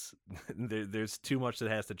 because there's too much that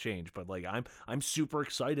has to change. But like, I'm super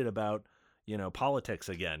excited about politics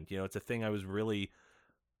again. It's a thing I was really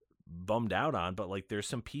bummed out on, but like, there's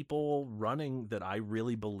some people running that I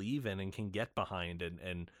really believe in and can get behind,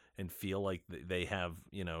 and feel like they have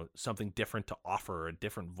something different to offer, a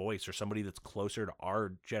different voice, or somebody that's closer to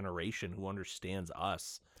our generation who understands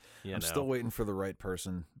us. I'm still waiting for the right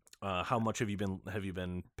person. How much have you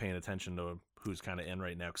been paying attention to who's kind of in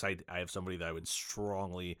right now? Because I have somebody that I would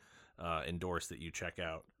strongly endorse that you check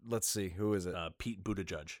out. Let's see, who is it? Pete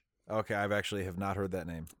Buttigieg. Okay, I've actually have not heard that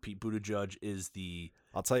name. Pete Buttigieg is the...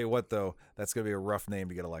 I'll tell you what, though, that's going to be a rough name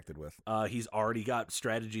to get elected with. He's already got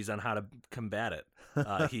strategies on how to combat it.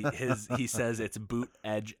 He says it's boot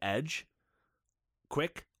edge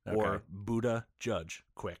quick or Buddha judge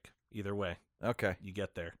quick. Either way, okay, you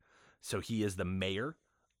get there. So he is the mayor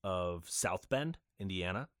of South Bend,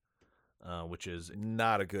 Indiana, which is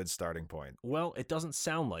not a good starting point. Well, it doesn't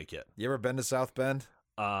sound like it. You ever been to South Bend?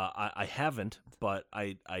 I haven't, but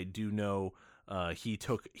I do know. He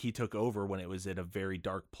took over when it was in a very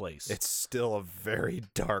dark place. It's still a very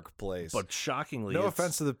dark place. But shockingly, no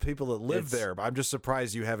offense to the people that live there, but I'm just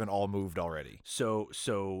surprised you haven't all moved already. So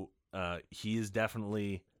he has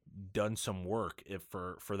definitely done some work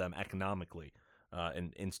for them economically,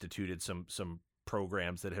 and instituted some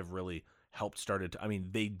programs that have really helped started. I mean,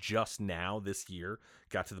 they just now this year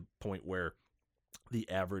got to the point where the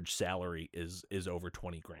average salary is over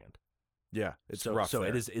 20 grand. Yeah, it's rough. So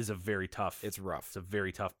there. it is a very tough. It's rough. It's a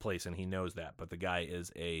very tough place, and he knows that. But the guy is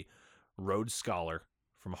a Rhodes Scholar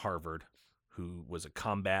from Harvard, who was a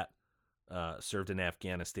combat, served in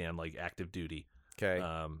Afghanistan, like active duty. Okay.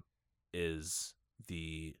 Is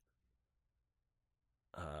the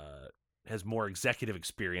has more executive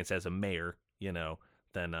experience as a mayor,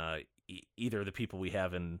 than either of the people we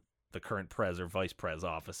have in the current pres or vice pres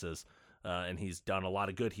offices. And he's done a lot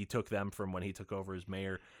of good. He took them from when he took over as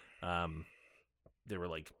mayor. They were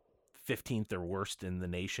like 15th or worst in the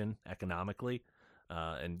nation economically.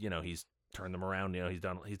 And he's turned them around. He's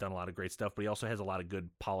done a lot of great stuff, but he also has a lot of good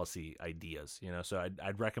policy ideas, so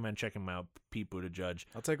I'd recommend checking him out. Pete Buttigieg.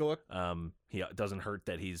 I'll take a look. He doesn't hurt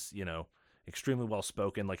that he's, extremely well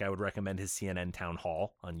spoken. Like, I would recommend his CNN town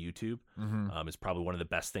hall on YouTube. Mm-hmm. Is probably one of the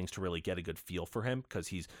best things to really get a good feel for him,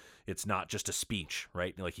 because it's not just a speech,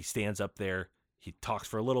 right? Like, he stands up there, he talks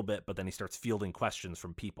for a little bit, but then he starts fielding questions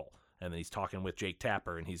from people, and then he's talking with Jake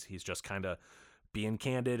Tapper, and he's just kind of being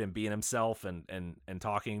candid and being himself and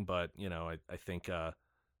talking. But I think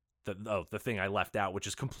the thing I left out, which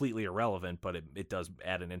is completely irrelevant, but it does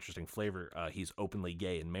add an interesting flavor. He's openly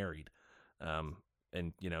gay and married,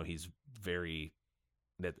 and he's very.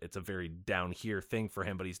 It's a very down here thing for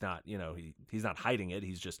him, but he's not. He's not hiding it.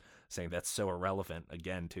 He's just saying that's so irrelevant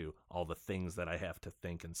again to all the things that I have to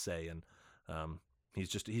think and say. And he's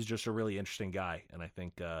just a really interesting guy, and I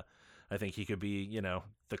think he could be,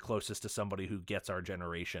 the closest to somebody who gets our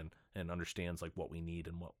generation and understands like what we need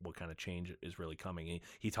and what kind of change is really coming.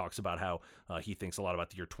 He talks about how he thinks a lot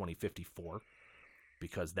about the year 2054,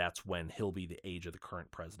 because that's when he'll be the age of the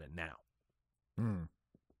current president now.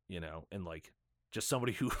 And like, just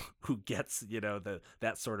somebody who gets,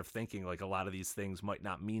 that sort of thinking. Like, a lot of these things might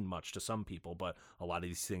not mean much to some people, but a lot of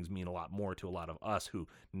these things mean a lot more to a lot of us who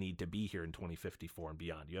need to be here in 2054 and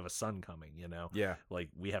beyond. You have a son coming, Yeah. Like,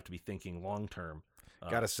 we have to be thinking long term.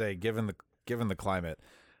 Gotta say, given the climate,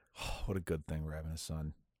 what a good thing we're having a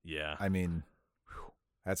son. Yeah. I mean,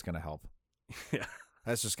 that's gonna help. Yeah.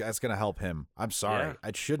 That's gonna help him. I'm sorry, Yeah.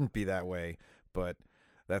 it shouldn't be that way, but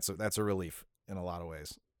that's a relief in a lot of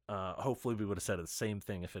ways. Hopefully we would have said the same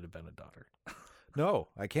thing if it had been a daughter. No,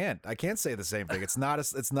 I can't say the same thing. It's not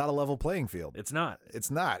a level playing field. It's not.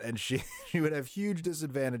 And she would have huge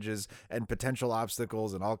disadvantages and potential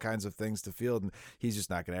obstacles and all kinds of things to field, and he's just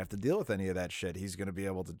not going to have to deal with any of that shit. He's going to be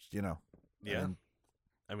able to, Yeah.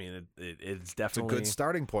 I mean, it's it's a definitely good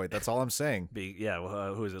starting point. That's all I'm saying.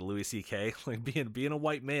 Who is it? Louis C.K. Like, being a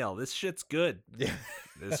white male, this shit's good. Yeah.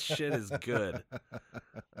 This shit is good.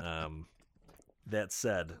 That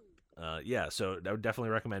said, so I would definitely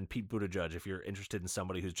recommend Pete Buttigieg if you're interested in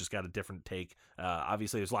somebody who's just got a different take.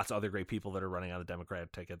 Obviously, there's lots of other great people that are running on the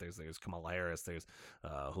Democratic ticket. There's Kamala Harris. There's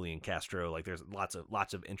Julian Castro. Like, there's lots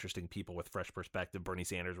of interesting people with fresh perspective. Bernie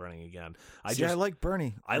Sanders running again. I like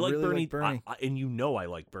Bernie. I like really Bernie. like Bernie. And I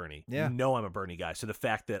like Bernie. Yeah. I'm a Bernie guy. So the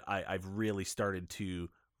fact that I've really started to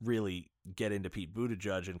really get into Pete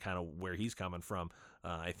Buttigieg and kind of where he's coming from,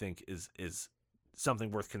 I think is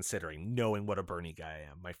something worth considering, knowing what a Bernie guy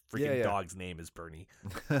I am. My freaking dog's name is Bernie.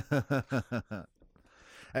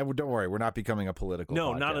 And don't worry, we're not becoming a political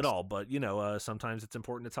No, podcast. not at all. But, sometimes it's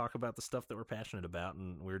important to talk about the stuff that we're passionate about.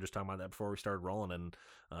 And we were just talking about that before we started rolling. And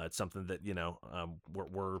it's something that,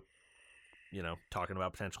 we're talking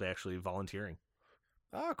about potentially actually volunteering.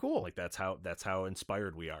 Oh, cool. Like, that's how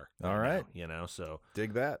inspired we are. All right. Now, so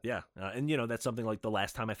dig that. Yeah. And that's something like the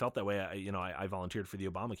last time I felt that way, I volunteered for the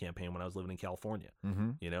Obama campaign when I was living in California,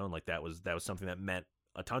 Mm-hmm. And like, that was something that meant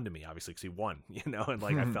a ton to me, obviously, because he won, and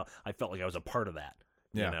like, I felt like I was a part of that,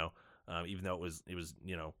 Yeah. even though it was,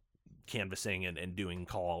 canvassing and doing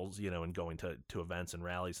calls, and going to events and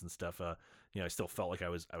rallies and stuff, I still felt like I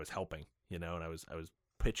was helping, and I was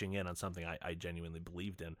pitching in on something I genuinely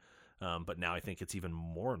believed in. But now I think it's even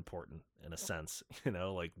more important in a sense,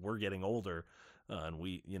 like we're getting older, and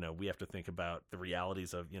we have to think about the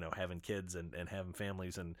realities of, having kids and having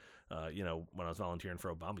families. And, when I was volunteering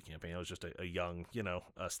for Obama campaign, I was just a young,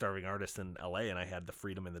 a starving artist in LA, and I had the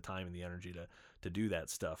freedom and the time and the energy to do that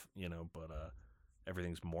stuff, but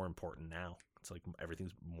everything's more important now. It's like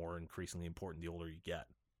everything's more increasingly important the older you get.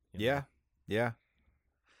 Yeah. Yeah.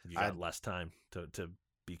 You got less time to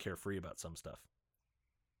be carefree about some stuff.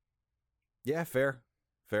 Yeah, fair.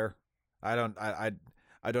 I don't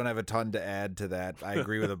have a ton to add to that. I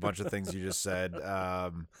agree with a bunch of things you just said.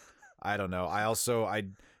 I don't know.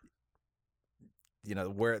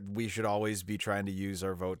 Where we should always be trying to use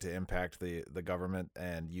our vote to impact the government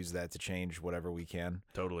and use that to change whatever we can.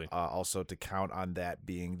 Totally. Also to count on that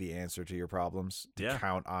being the answer to your problems. To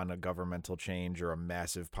count on a governmental change or a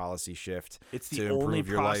massive policy shift. It's the only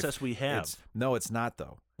process we have. No, it's not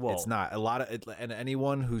though. Well, it's not. And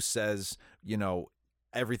anyone who says,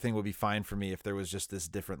 everything would be fine for me if there was just this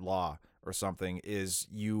different law or something, is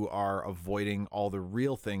you are avoiding all the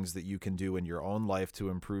real things that you can do in your own life to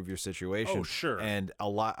improve your situation. Oh, sure. And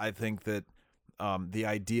I think that the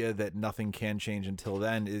idea that nothing can change until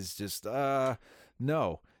then is just,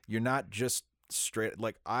 no, you're not just straight.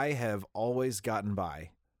 Like, I have always gotten by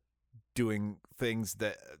doing things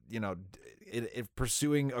that, if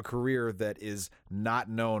pursuing a career that is not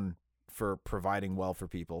known for providing well for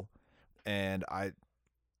people. And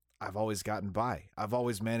I've always gotten by. I've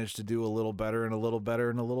always managed to do a little better and a little better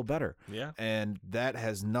and a little better. Yeah. And that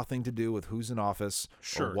has nothing to do with who's in office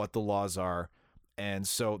or what the laws are. And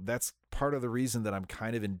so that's part of the reason that I'm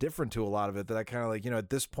kind of indifferent to a lot of it, that I kind of like, at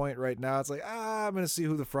this point right now, it's like, I'm going to see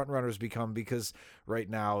who the front runners become, because right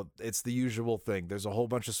now it's the usual thing. There's a whole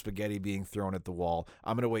bunch of spaghetti being thrown at the wall.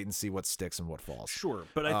 I'm going to wait and see what sticks and what falls. Sure.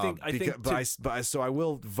 But so I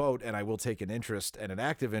will vote, and I will take an interest and an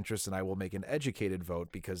active interest, and I will make an educated vote,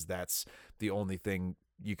 because that's the only thing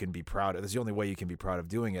you can be proud of. That's the only way you can be proud of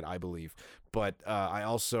doing it, I believe. But I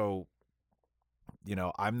also,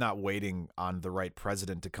 I'm not waiting on the right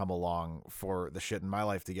president to come along for the shit in my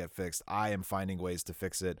life to get fixed. I am finding ways to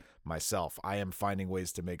fix it myself. I am finding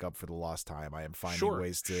ways to make up for the lost time. I am finding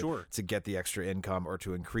ways to get the extra income or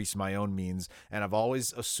to increase my own means. And I've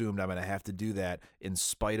always assumed I'm going to have to do that in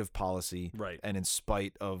spite of policy, right, and in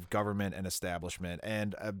spite of government and establishment.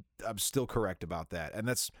 And I'm still correct about that. And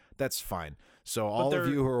that's fine. So all of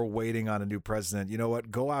you who are waiting on a new president, you know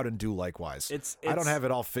what? Go out and do likewise. I don't have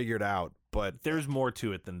it all figured out, but there's more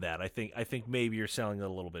to it than that. I think maybe you're selling it a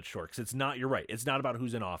little bit short, because it's not. You're right. It's not about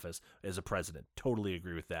who's in office as a president. Totally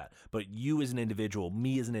agree with that. But you as an individual,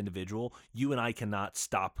 me as an individual, you and I cannot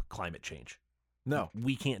stop climate change. No,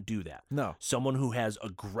 we can't do that. No, someone who has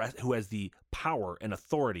the power and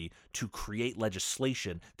authority to create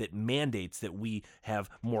legislation that mandates that we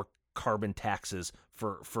have more carbon taxes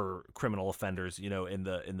for criminal offenders, in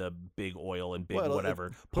the big oil and big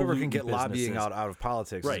whatever. Whoever can get lobbying out of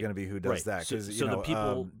politics is going to be who does that. So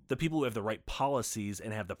the people who have the right policies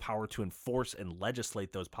and have the power to enforce and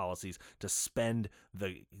legislate those policies, to spend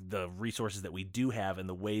the resources that we do have in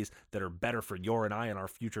the ways that are better for your and I and our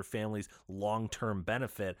future families' long-term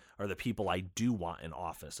benefit, are the people I do want in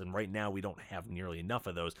office. And right now we don't have nearly enough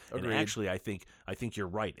of those. Agreed. And actually, I think you're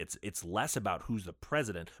right. It's less about who's the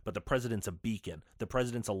president, but the president's a beacon. The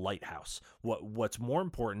president's a lighthouse. What's more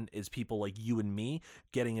important is people like you and me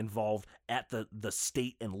getting involved at the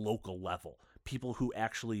state and local level. People who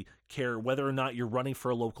actually care, whether or not you're running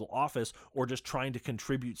for a local office or just trying to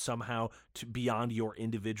contribute somehow to beyond your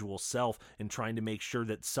individual self, and trying to make sure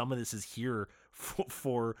that some of this is here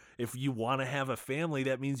for if you want to have a family,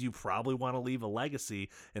 that means you probably want to leave a legacy.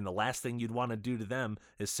 And the last thing you'd want to do to them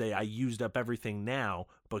is say, I used up everything now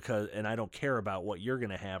and I don't care about what you're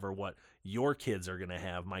going to have or what your kids are going to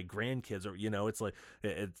have, my grandkids, or,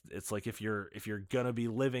 it's like if you're going to be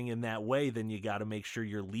living in that way, then you got to make sure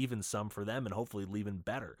you're leaving some for them, and hopefully leaving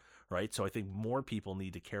better. Right. So I think more people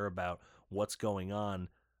need to care about what's going on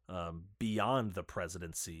beyond the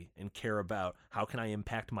presidency, and care about how can I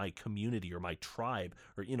impact my community or my tribe,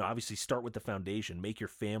 or, obviously start with the foundation, make your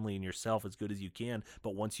family and yourself as good as you can.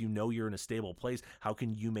 But once you're in a stable place, how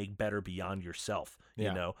can you make better beyond yourself?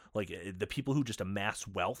 Like the people who just amass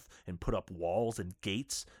wealth and put up walls and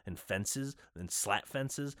gates and fences and slat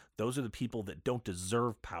fences, those are the people that don't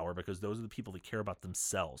deserve power, because those are the people that care about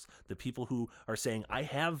themselves. The people who are saying, I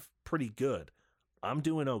have pretty good, I'm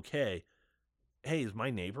doing okay. Hey, is my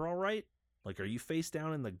neighbor all right? Like, are you face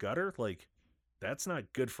down in the gutter? Like, that's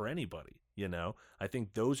not good for anybody. You know, I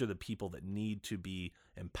think those are the people that need to be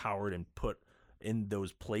empowered and put in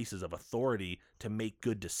those places of authority to make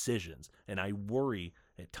good decisions. And I worry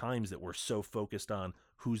at times that we're so focused on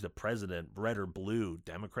who's the president, red or blue,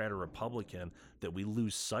 Democrat or Republican, that we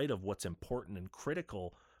lose sight of what's important and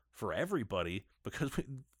critical for everybody, because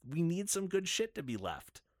we need some good shit to be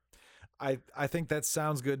left. I think that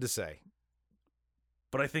sounds good to say.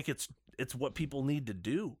 But I think it's what people need to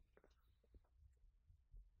do.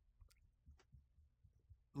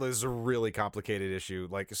 This is a really complicated issue,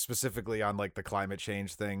 like specifically on like the climate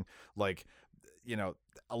change thing. Like, you know,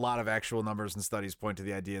 a lot of actual numbers and studies point to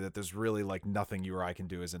the idea that there's really like nothing you or I can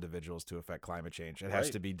do as individuals to affect climate change. It has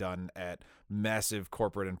to be done at massive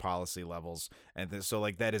corporate and policy levels. And so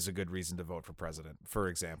like that is a good reason to vote for president, for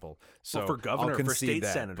example. So well, for governor, for state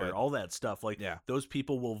senator, but all that stuff. Like those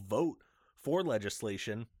people will vote for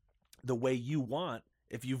legislation the way you want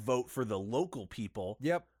if you vote for the local people.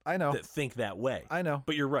 Yep, I know. That think that way. I know.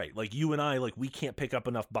 But you're right. Like you and I, like we can't pick up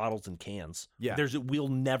enough bottles and cans. Yeah. We'll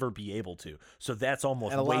never be able to. So that's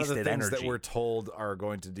almost and a lot wasted of the things energy. that we're told are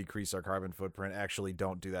going to decrease our carbon footprint actually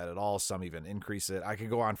don't do that at all. Some even increase it. I could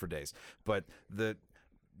go on for days. But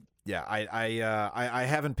I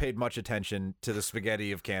haven't paid much attention to the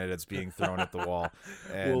spaghetti of candidates being thrown at the wall,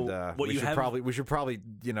 and we should probably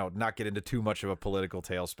not get into too much of a political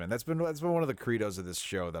tailspin. That's been one of the credos of this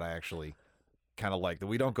show that I actually kind of like, that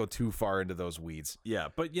we don't go too far into those weeds. Yeah,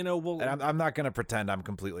 but and I'm not going to pretend I'm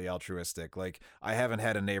completely altruistic. Like I haven't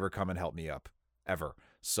had a neighbor come and help me up ever.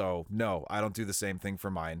 So no, I don't do the same thing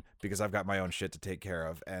for mine because I've got my own shit to take care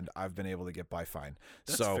of, and I've been able to get by fine.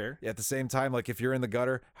 That's so fair. At the same time, like if you're in the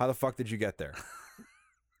gutter, how the fuck did you get there?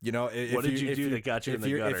 You know, what did you do that got you in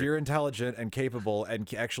the gutter? If you're intelligent and capable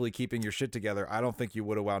and actually keeping your shit together, I don't think you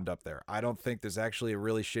would have wound up there. I don't think there's actually a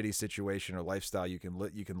really shitty situation or lifestyle you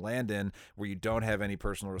can land in where you don't have any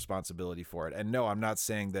personal responsibility for it. And no, I'm not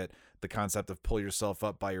saying that the concept of pull yourself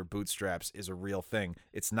up by your bootstraps is a real thing.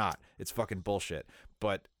 It's not. It's fucking bullshit.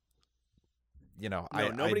 But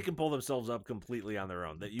nobody can pull themselves up completely on their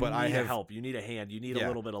own. That you need help. You need a hand. You need a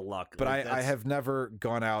little bit of luck. But I have never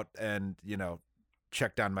gone out and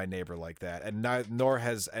checked on my neighbor like that, and nor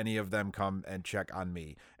has any of them come and check on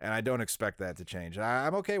me, and I don't expect that to change.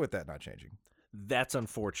 I'm okay with that not changing. That's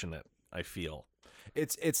unfortunate. I feel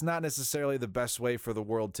it's not necessarily the best way for the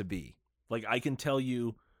world to be. Like I can tell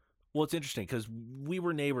you, well, it's interesting because we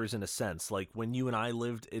were neighbors in a sense. Like when you and I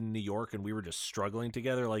lived in New York and we were just struggling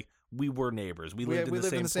together, like we were neighbors. We lived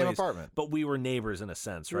in the same apartment, but we were neighbors in a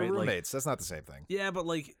sense, right? We're roommates. That's not the same thing. Yeah, but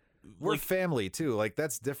we're family too. Like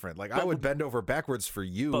that's different. Like I would bend over backwards for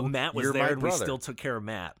you. But Matt was there, and we still took care of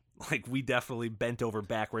Matt. Like we definitely bent over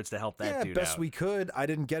backwards to help that dude best out. we could. I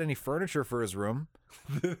didn't get any furniture for his room,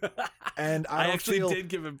 and I actually did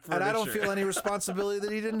give him furniture. And I don't feel any responsibility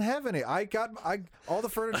that he didn't have any. I all the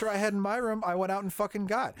furniture I had in my room, I went out and fucking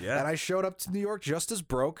got. Yeah. And I showed up to New York just as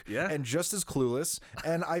broke and just as clueless,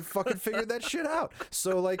 and I fucking figured that shit out.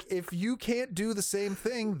 So like, if you can't do the same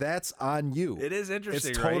thing, that's on you. It is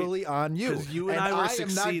interesting. It's totally on you. Because you and I were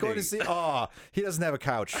succeeding. I am not going to see. Oh, he doesn't have a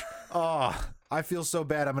couch. Oh. I feel so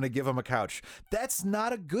bad. I'm going to give him a couch. That's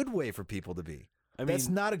not a good way for people to be. That's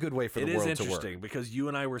not a good way for the world to work. It is interesting because you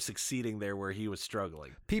and I were succeeding there where he was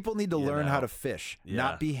struggling. People need to learn how to fish,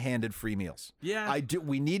 not be handed free meals. Yeah.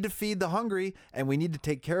 We need to feed the hungry, and we need to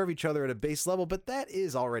take care of each other at a base level, but that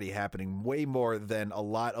is already happening way more than a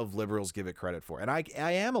lot of liberals give it credit for. And I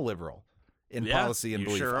am a liberal in policy and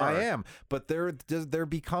belief. Sure I am. But there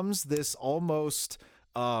becomes this almost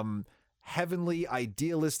heavenly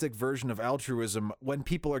idealistic version of altruism when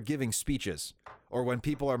people are giving speeches or when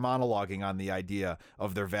people are monologuing on the idea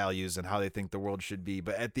of their values and how they think the world should be.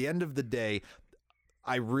 But at the end of the day,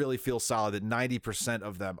 I really feel solid that 90%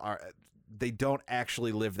 of them they don't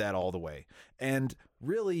actually live that all the way. And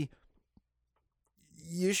really,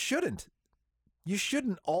 you shouldn't. You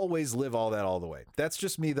shouldn't always live all the way. That's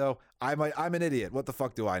just me, though. I'm an idiot. What the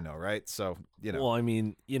fuck do I know, right? So, Well, I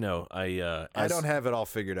mean, I don't have it all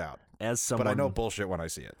figured out. But I know bullshit when I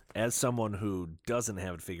see it. As someone who doesn't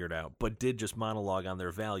have it figured out, but did just monologue on their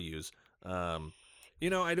values, I'd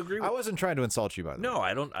agree with... I wasn't trying to insult you, by the way. No,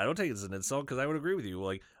 I don't take it as an insult because I would agree with you.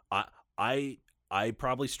 Like, I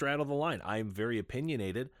probably straddle the line. I'm very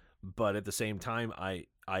opinionated, but at the same time, I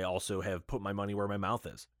also have put my money where my mouth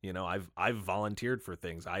is. I've volunteered for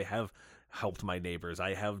things. I have helped my neighbors.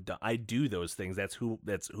 I do those things. That's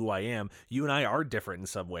who I am. You and I are different in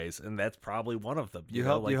some ways, and that's probably one of them. You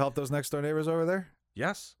help those next door neighbors over there?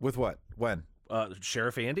 Yes. With what? When?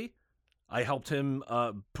 Sheriff Andy. I helped him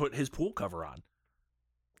put his pool cover on.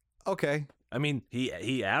 Okay. I mean,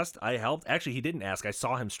 he asked, I helped. Actually, he didn't ask. I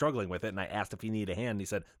saw him struggling with it, and I asked if he needed a hand. And he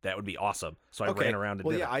said that would be awesome. So I ran around and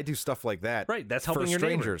well, did yeah, it. I do stuff like that. Right, that's helping for your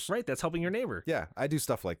strangers. neighbor. Right, that's helping your neighbor. Yeah, I do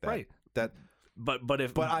stuff like that. Right. That. But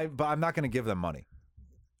I'm not going to give them money.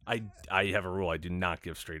 I have a rule. I do not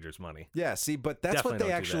give strangers money. Yeah. See, but that's Definitely what they don't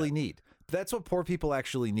do actually that. need. That's what poor people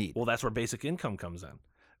actually need. Well, that's where basic income comes in.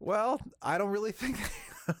 Well, I don't really think.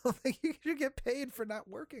 I don't think you should get paid for not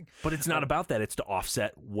working. But it's not about that. It's to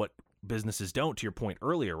offset what businesses don't, to your point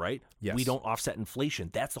earlier, right? Yes. We don't offset inflation.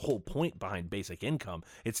 That's the whole point behind basic income.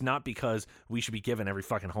 It's not because we should be giving every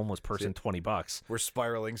fucking homeless person $20. We're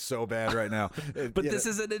spiraling so bad right now. But this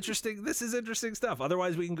is interesting stuff.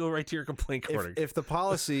 Otherwise, we can go right to your complaint corner. If the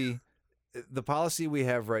policy we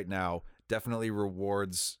have right now definitely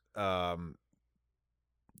rewards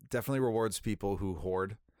people who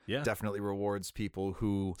hoard. Yeah. Definitely rewards people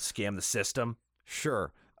who Scam the system.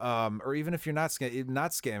 Sure. Or even if you're not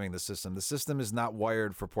scamming the system is not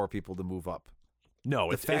wired for poor people to move up. No,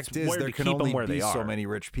 The it's fact is wired there to can keep them only where be they are. so many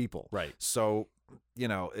rich people. Right. So,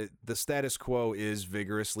 the status quo is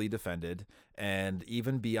vigorously defended, and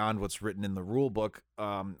even beyond what's written in the rule book,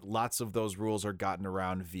 lots of those rules are gotten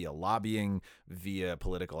around via lobbying, via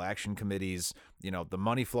political action committees, the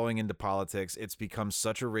money flowing into politics. It's become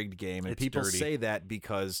such a rigged game, and It's people dirty. say that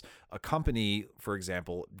because a company, for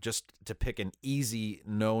example, just to pick an easy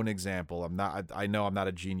known example, I know I'm not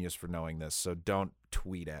a genius for knowing this, so don't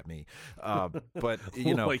tweet at me. But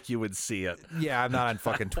like you would see it. yeah, I'm not on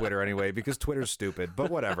fucking Twitter anyway because Twitter's stupid, but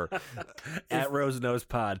whatever. At Rose Nose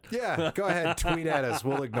Pod. Yeah, go ahead, tweet at us.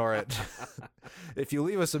 We'll ignore it. If you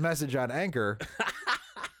leave us a message on Anchor,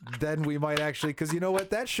 then we might actually, because you know what?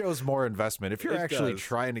 That shows more investment. If you're It actually does.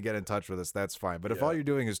 trying to get in touch with us, that's fine. But if Yeah. all you're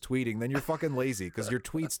doing is tweeting, then you're fucking lazy because your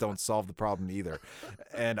tweets don't solve the problem either.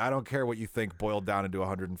 And I don't care what you think boiled down into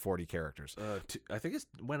 140 characters. I think it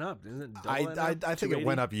went up. Isn't it? I think it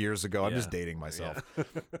went up years ago. I'm just Yeah. dating myself.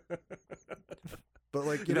 But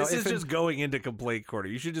like, This is just going into complaint corner.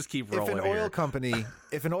 You should just keep if rolling an here. oil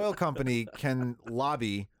company can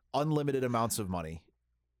lobby unlimited amounts of money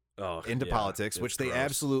into politics, which they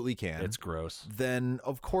absolutely can, It's gross. then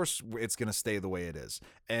of course it's going to stay the way it is.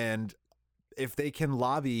 And if they can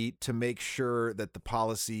lobby to make sure that the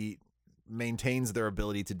policy maintains their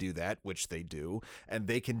ability to do that, which they do, and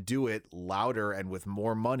they can do it louder and with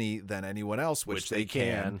more money than anyone else, which they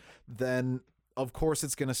can, then of course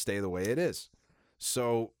it's going to stay the way it is.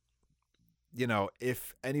 So,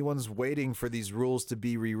 if anyone's waiting for these rules to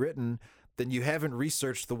be rewritten, then you haven't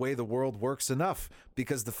researched the way the world works enough,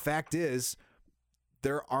 because the fact is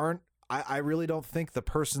I really don't think the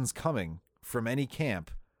person's coming from any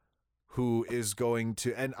camp who is going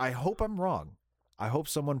to, and I hope I'm wrong. I hope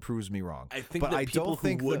someone proves me wrong. I think but that I people don't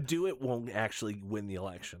think who would do it won't actually win the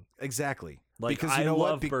election. Exactly. Like, because I you know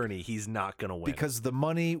love what? Bernie. He's not going to win. Because the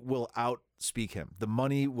money will outspeak him. The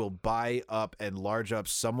money will buy up and large up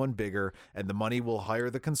someone bigger, and the money will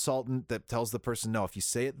hire the consultant that tells the person, no, if you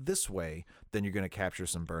say it this way, then you're going to capture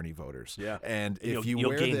some Bernie voters. Yeah. And if you'll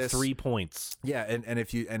wear gain this 3 points. Yeah, and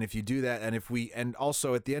if you do that, and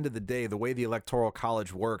also at the end of the day, the way the Electoral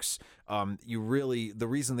College works, the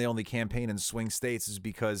reason they only campaign in swing states is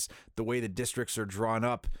because the way the districts are drawn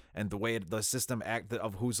up and the way the system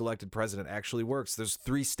of who's elected president actually works. There's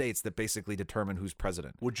 3 states that basically determine who's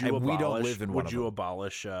president. Would you and abolish? we don't live in one of them.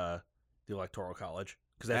 Abolish the Electoral College?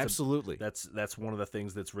 Because Absolutely. that's one of the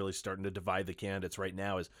things that's really starting to divide the candidates right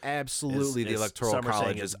now. Is Absolutely, the is Electoral some are saying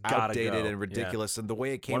College it's is gotta outdated go. and ridiculous, and the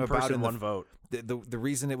way it came one about person, in one vote. The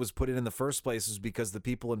reason it was put in the first place is because the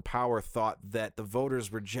people in power thought that the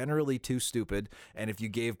voters were generally too stupid, and if you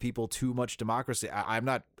gave people too much democracy, I'm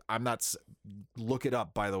not. Look it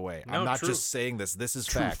up, by the way. No, I'm not true. just saying this. This is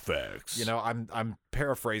True fact. facts. I'm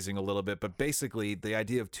paraphrasing a little bit, but basically the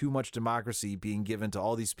idea of too much democracy being given to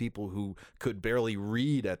all these people who could barely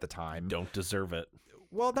read at the time. Don't deserve it.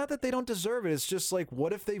 Well, not that they don't deserve it. It's just like,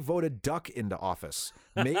 what if they voted Duck into office?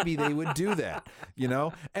 Maybe they would do that,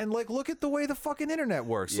 And look at the way the fucking internet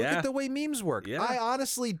works. Look Yeah. at the way memes work. Yeah. I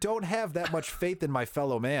honestly don't have that much faith in my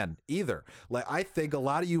fellow man either. I think a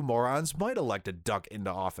lot of you morons might elect a Duck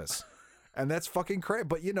into office, and that's fucking crazy.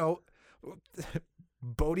 But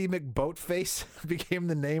Bodie McBoatface became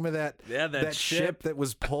the name of that that ship that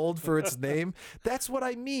was pulled for its name. That's what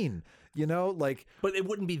I mean. But it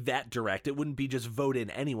wouldn't be that direct. It wouldn't be just vote in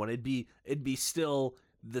anyone. It'd be still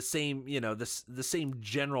the same, the same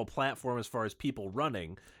general platform as far as people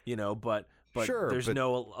running, but Sure, there's but-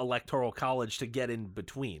 no Electoral College to get in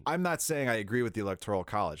between. I'm not saying I agree with the Electoral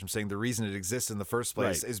College. I'm saying the reason it exists in the first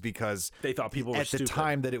place Right. is because They thought people were at the stupid.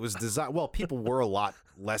 time that it was designed, well, people were a lot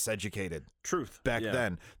less educated Truth back Yeah.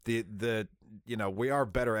 then. The we are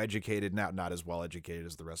better educated now, not as well educated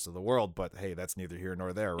as the rest of the world, but hey, that's neither here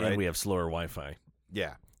nor there, right? And we have slower Wi-Fi.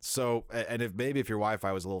 Yeah. So, and if your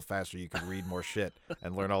Wi-Fi was a little faster, you could read more shit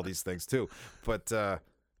and learn all these things too. But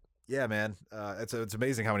yeah, man, it's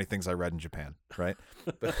amazing how many things I read in Japan, right?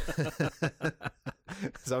 Because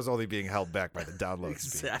I was only being held back by the download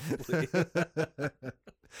Exactly. speed.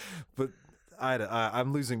 But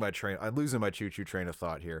I'm losing my choo-choo train of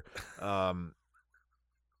thought here.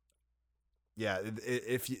 Yeah,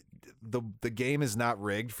 the game is not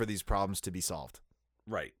rigged for these problems to be solved.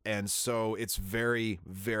 Right. And so it's very,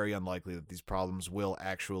 very unlikely that these problems will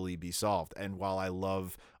actually be solved. And while I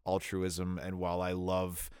love altruism and while I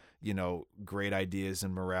love, great ideas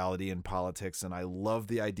in morality and politics, and I love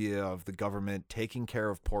the idea of the government taking care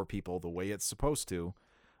of poor people the way it's supposed to,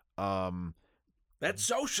 that's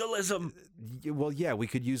socialism. Well, yeah, we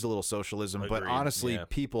could use a little socialism, but Agreed. honestly, Yeah.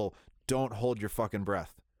 people, don't hold your fucking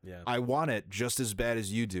breath. Yeah. I want it just as bad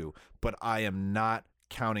as you do, but I am not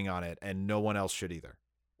counting on it, and no one else should either.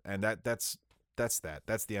 And that's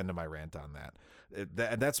the end of my rant on that.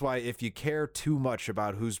 And that's why if you care too much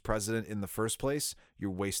about who's president in the first place,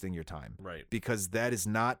 you're wasting your time. Right. Because that is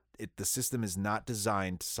not it. The system is not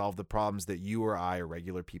designed to solve the problems that you or I or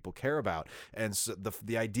regular people care about. And so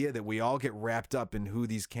the idea that we all get wrapped up in who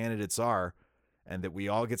these candidates are, and that we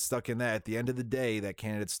all get stuck in that, at the end of the day, that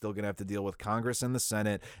candidate's still going to have to deal with Congress and the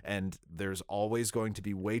Senate, and there's always going to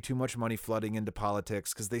be way too much money flooding into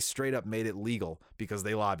politics because they straight up made it legal because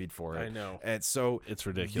they lobbied for it. I know. And so It's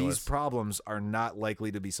ridiculous. These problems are not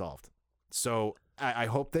likely to be solved. So I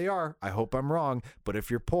hope they are. I hope I'm wrong. But if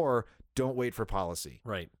you're poor, don't wait for policy.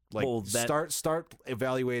 Right. Like Well, start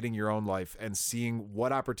evaluating your own life and seeing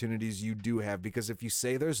what opportunities you do have, because if you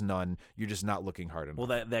say there's none, you're just not looking hard enough. Well,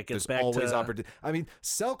 that gets There's back always to opportunity. I mean,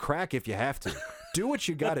 sell crack if you have to. Do what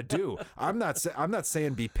you got to do. I'm not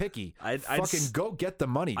saying be picky. I'd go get the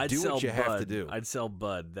money. I'd Do sell what you have to bud. do. I'd sell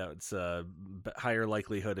bud. That's higher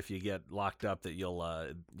likelihood if you get locked up that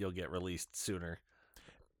you'll get released sooner.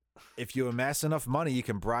 If you amass enough money, you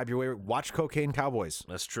can bribe your way. Watch Cocaine Cowboys.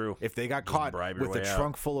 That's true. If they got Just caught bribe your with a way out.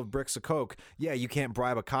 trunk full of bricks of coke, yeah, you can't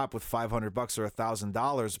bribe a cop with $500 or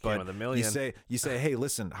 $1,000, but with $1 million. you say, hey,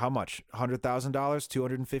 listen, how much? $100,000,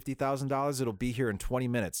 $250,000? It'll be here in 20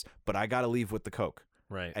 minutes, but I got to leave with the coke.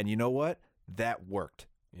 Right. And you know what? That worked.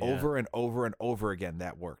 Yeah. Over and over and over again,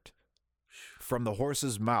 that worked. From the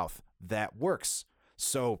horse's mouth, that works.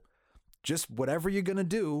 So just whatever you're going to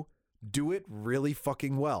do it really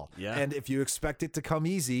fucking well. Yeah. And if you expect it to come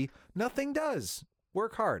easy, nothing does.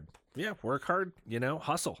 Work hard. Yeah, work hard,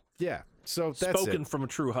 hustle. Yeah. So that's Spoken it. from a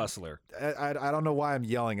true hustler. I don't know why I'm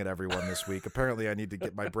yelling at everyone this week. Apparently I need to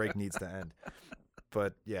get my break needs to end.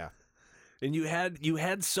 But yeah. And you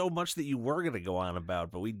had so much that you were going to go on about,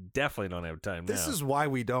 but we definitely don't have time now. This is why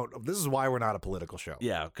we're not a political show.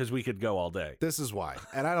 Yeah, because we could go all day. This is why.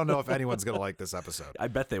 And I don't know if anyone's going to like this episode. I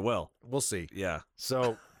bet they will. We'll see. Yeah.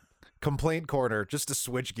 So complaint corner, just to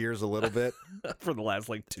switch gears a little bit. For the last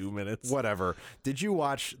 2 minutes. Whatever. Did you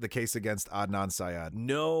watch the case against Adnan Syed?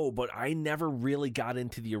 No, but I never really got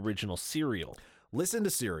into the original Serial. Listen to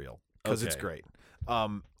Serial because it's Okay. great.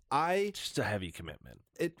 Just a heavy commitment.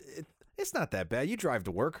 It's not that bad. You drive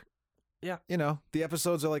to work. Yeah. The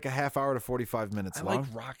episodes are like a half hour to 45 minutes I long. like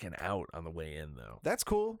rocking out on the way in, though. That's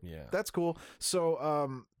cool. Yeah. That's cool.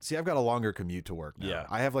 So, see, I've got a longer commute to work now. Yeah.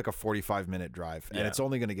 I have like a 45-minute drive, and Yeah. it's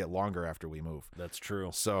only going to get longer after we move. That's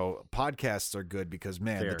true. So, podcasts are good because,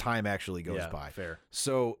 man, Fair. the time actually goes Yeah, by. fair.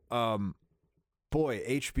 So, boy,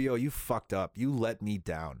 HBO, you fucked up. You let me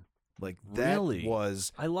down. Like, that Really?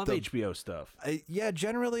 was... I love HBO stuff. yeah,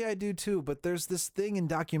 generally I do too, but there's this thing in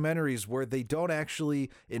documentaries where they don't actually,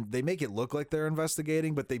 they make it look like they're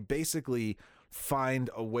investigating, but they basically find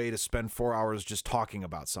a way to spend 4 hours just talking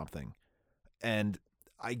about something. And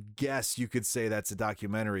I guess you could say that's a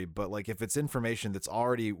documentary, but like if it's information that's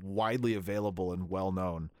already widely available and well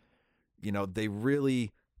known,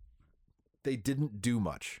 they didn't do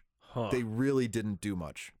much. Huh. They really didn't do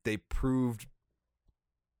much. They proved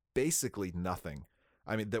basically nothing.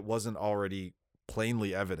 I mean, that wasn't already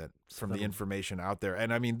plainly evident from the information out there.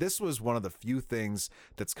 And I mean, this was one of the few things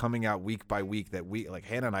that's coming out week by week that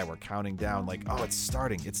Hannah and I were counting down, oh, it's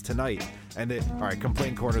starting. It's tonight. And all right,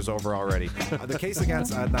 complaint corner's over already. The case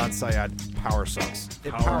against Adnan Syed, power sucks.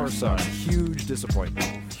 Power sucks. Huge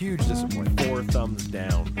disappointment. 4 thumbs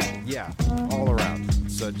down. Yeah, all around.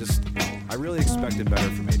 So I really expected better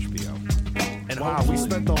from HBO. And wow, we hopefully-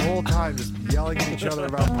 spent the whole time just yelling at each other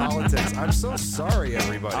about politics. I'm so sorry,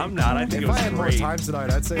 everybody. I'm not. I think if it was I had great. more time tonight,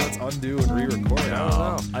 I'd say let's undo and re-record. I don't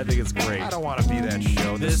know. I think it's great. I don't want to be that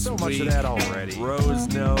show. There's This so much of week, that already. Rose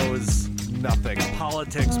knows. nothing.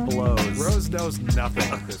 Politics blows. Rose knows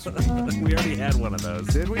nothing this week. We already had one of those.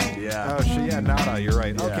 Did we? Yeah. Oh, shit, yeah, nada, you're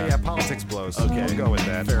right. Yeah. Okay, yeah, politics blows. Okay. We'll go with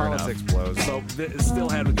that. Fair Politics enough. blows. So still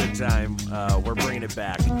had a good time. We're bringing it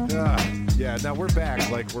back. Yeah, no, we're back.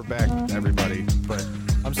 Like, we're back, everybody. But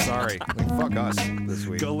I'm sorry. Like, fuck us this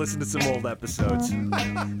week. Go listen to some old episodes.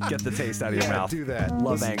 Get the taste out of your mouth. Do that.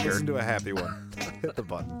 Love listen, Anchor. Listen to a happy one. Hit the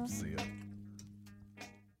button. See ya.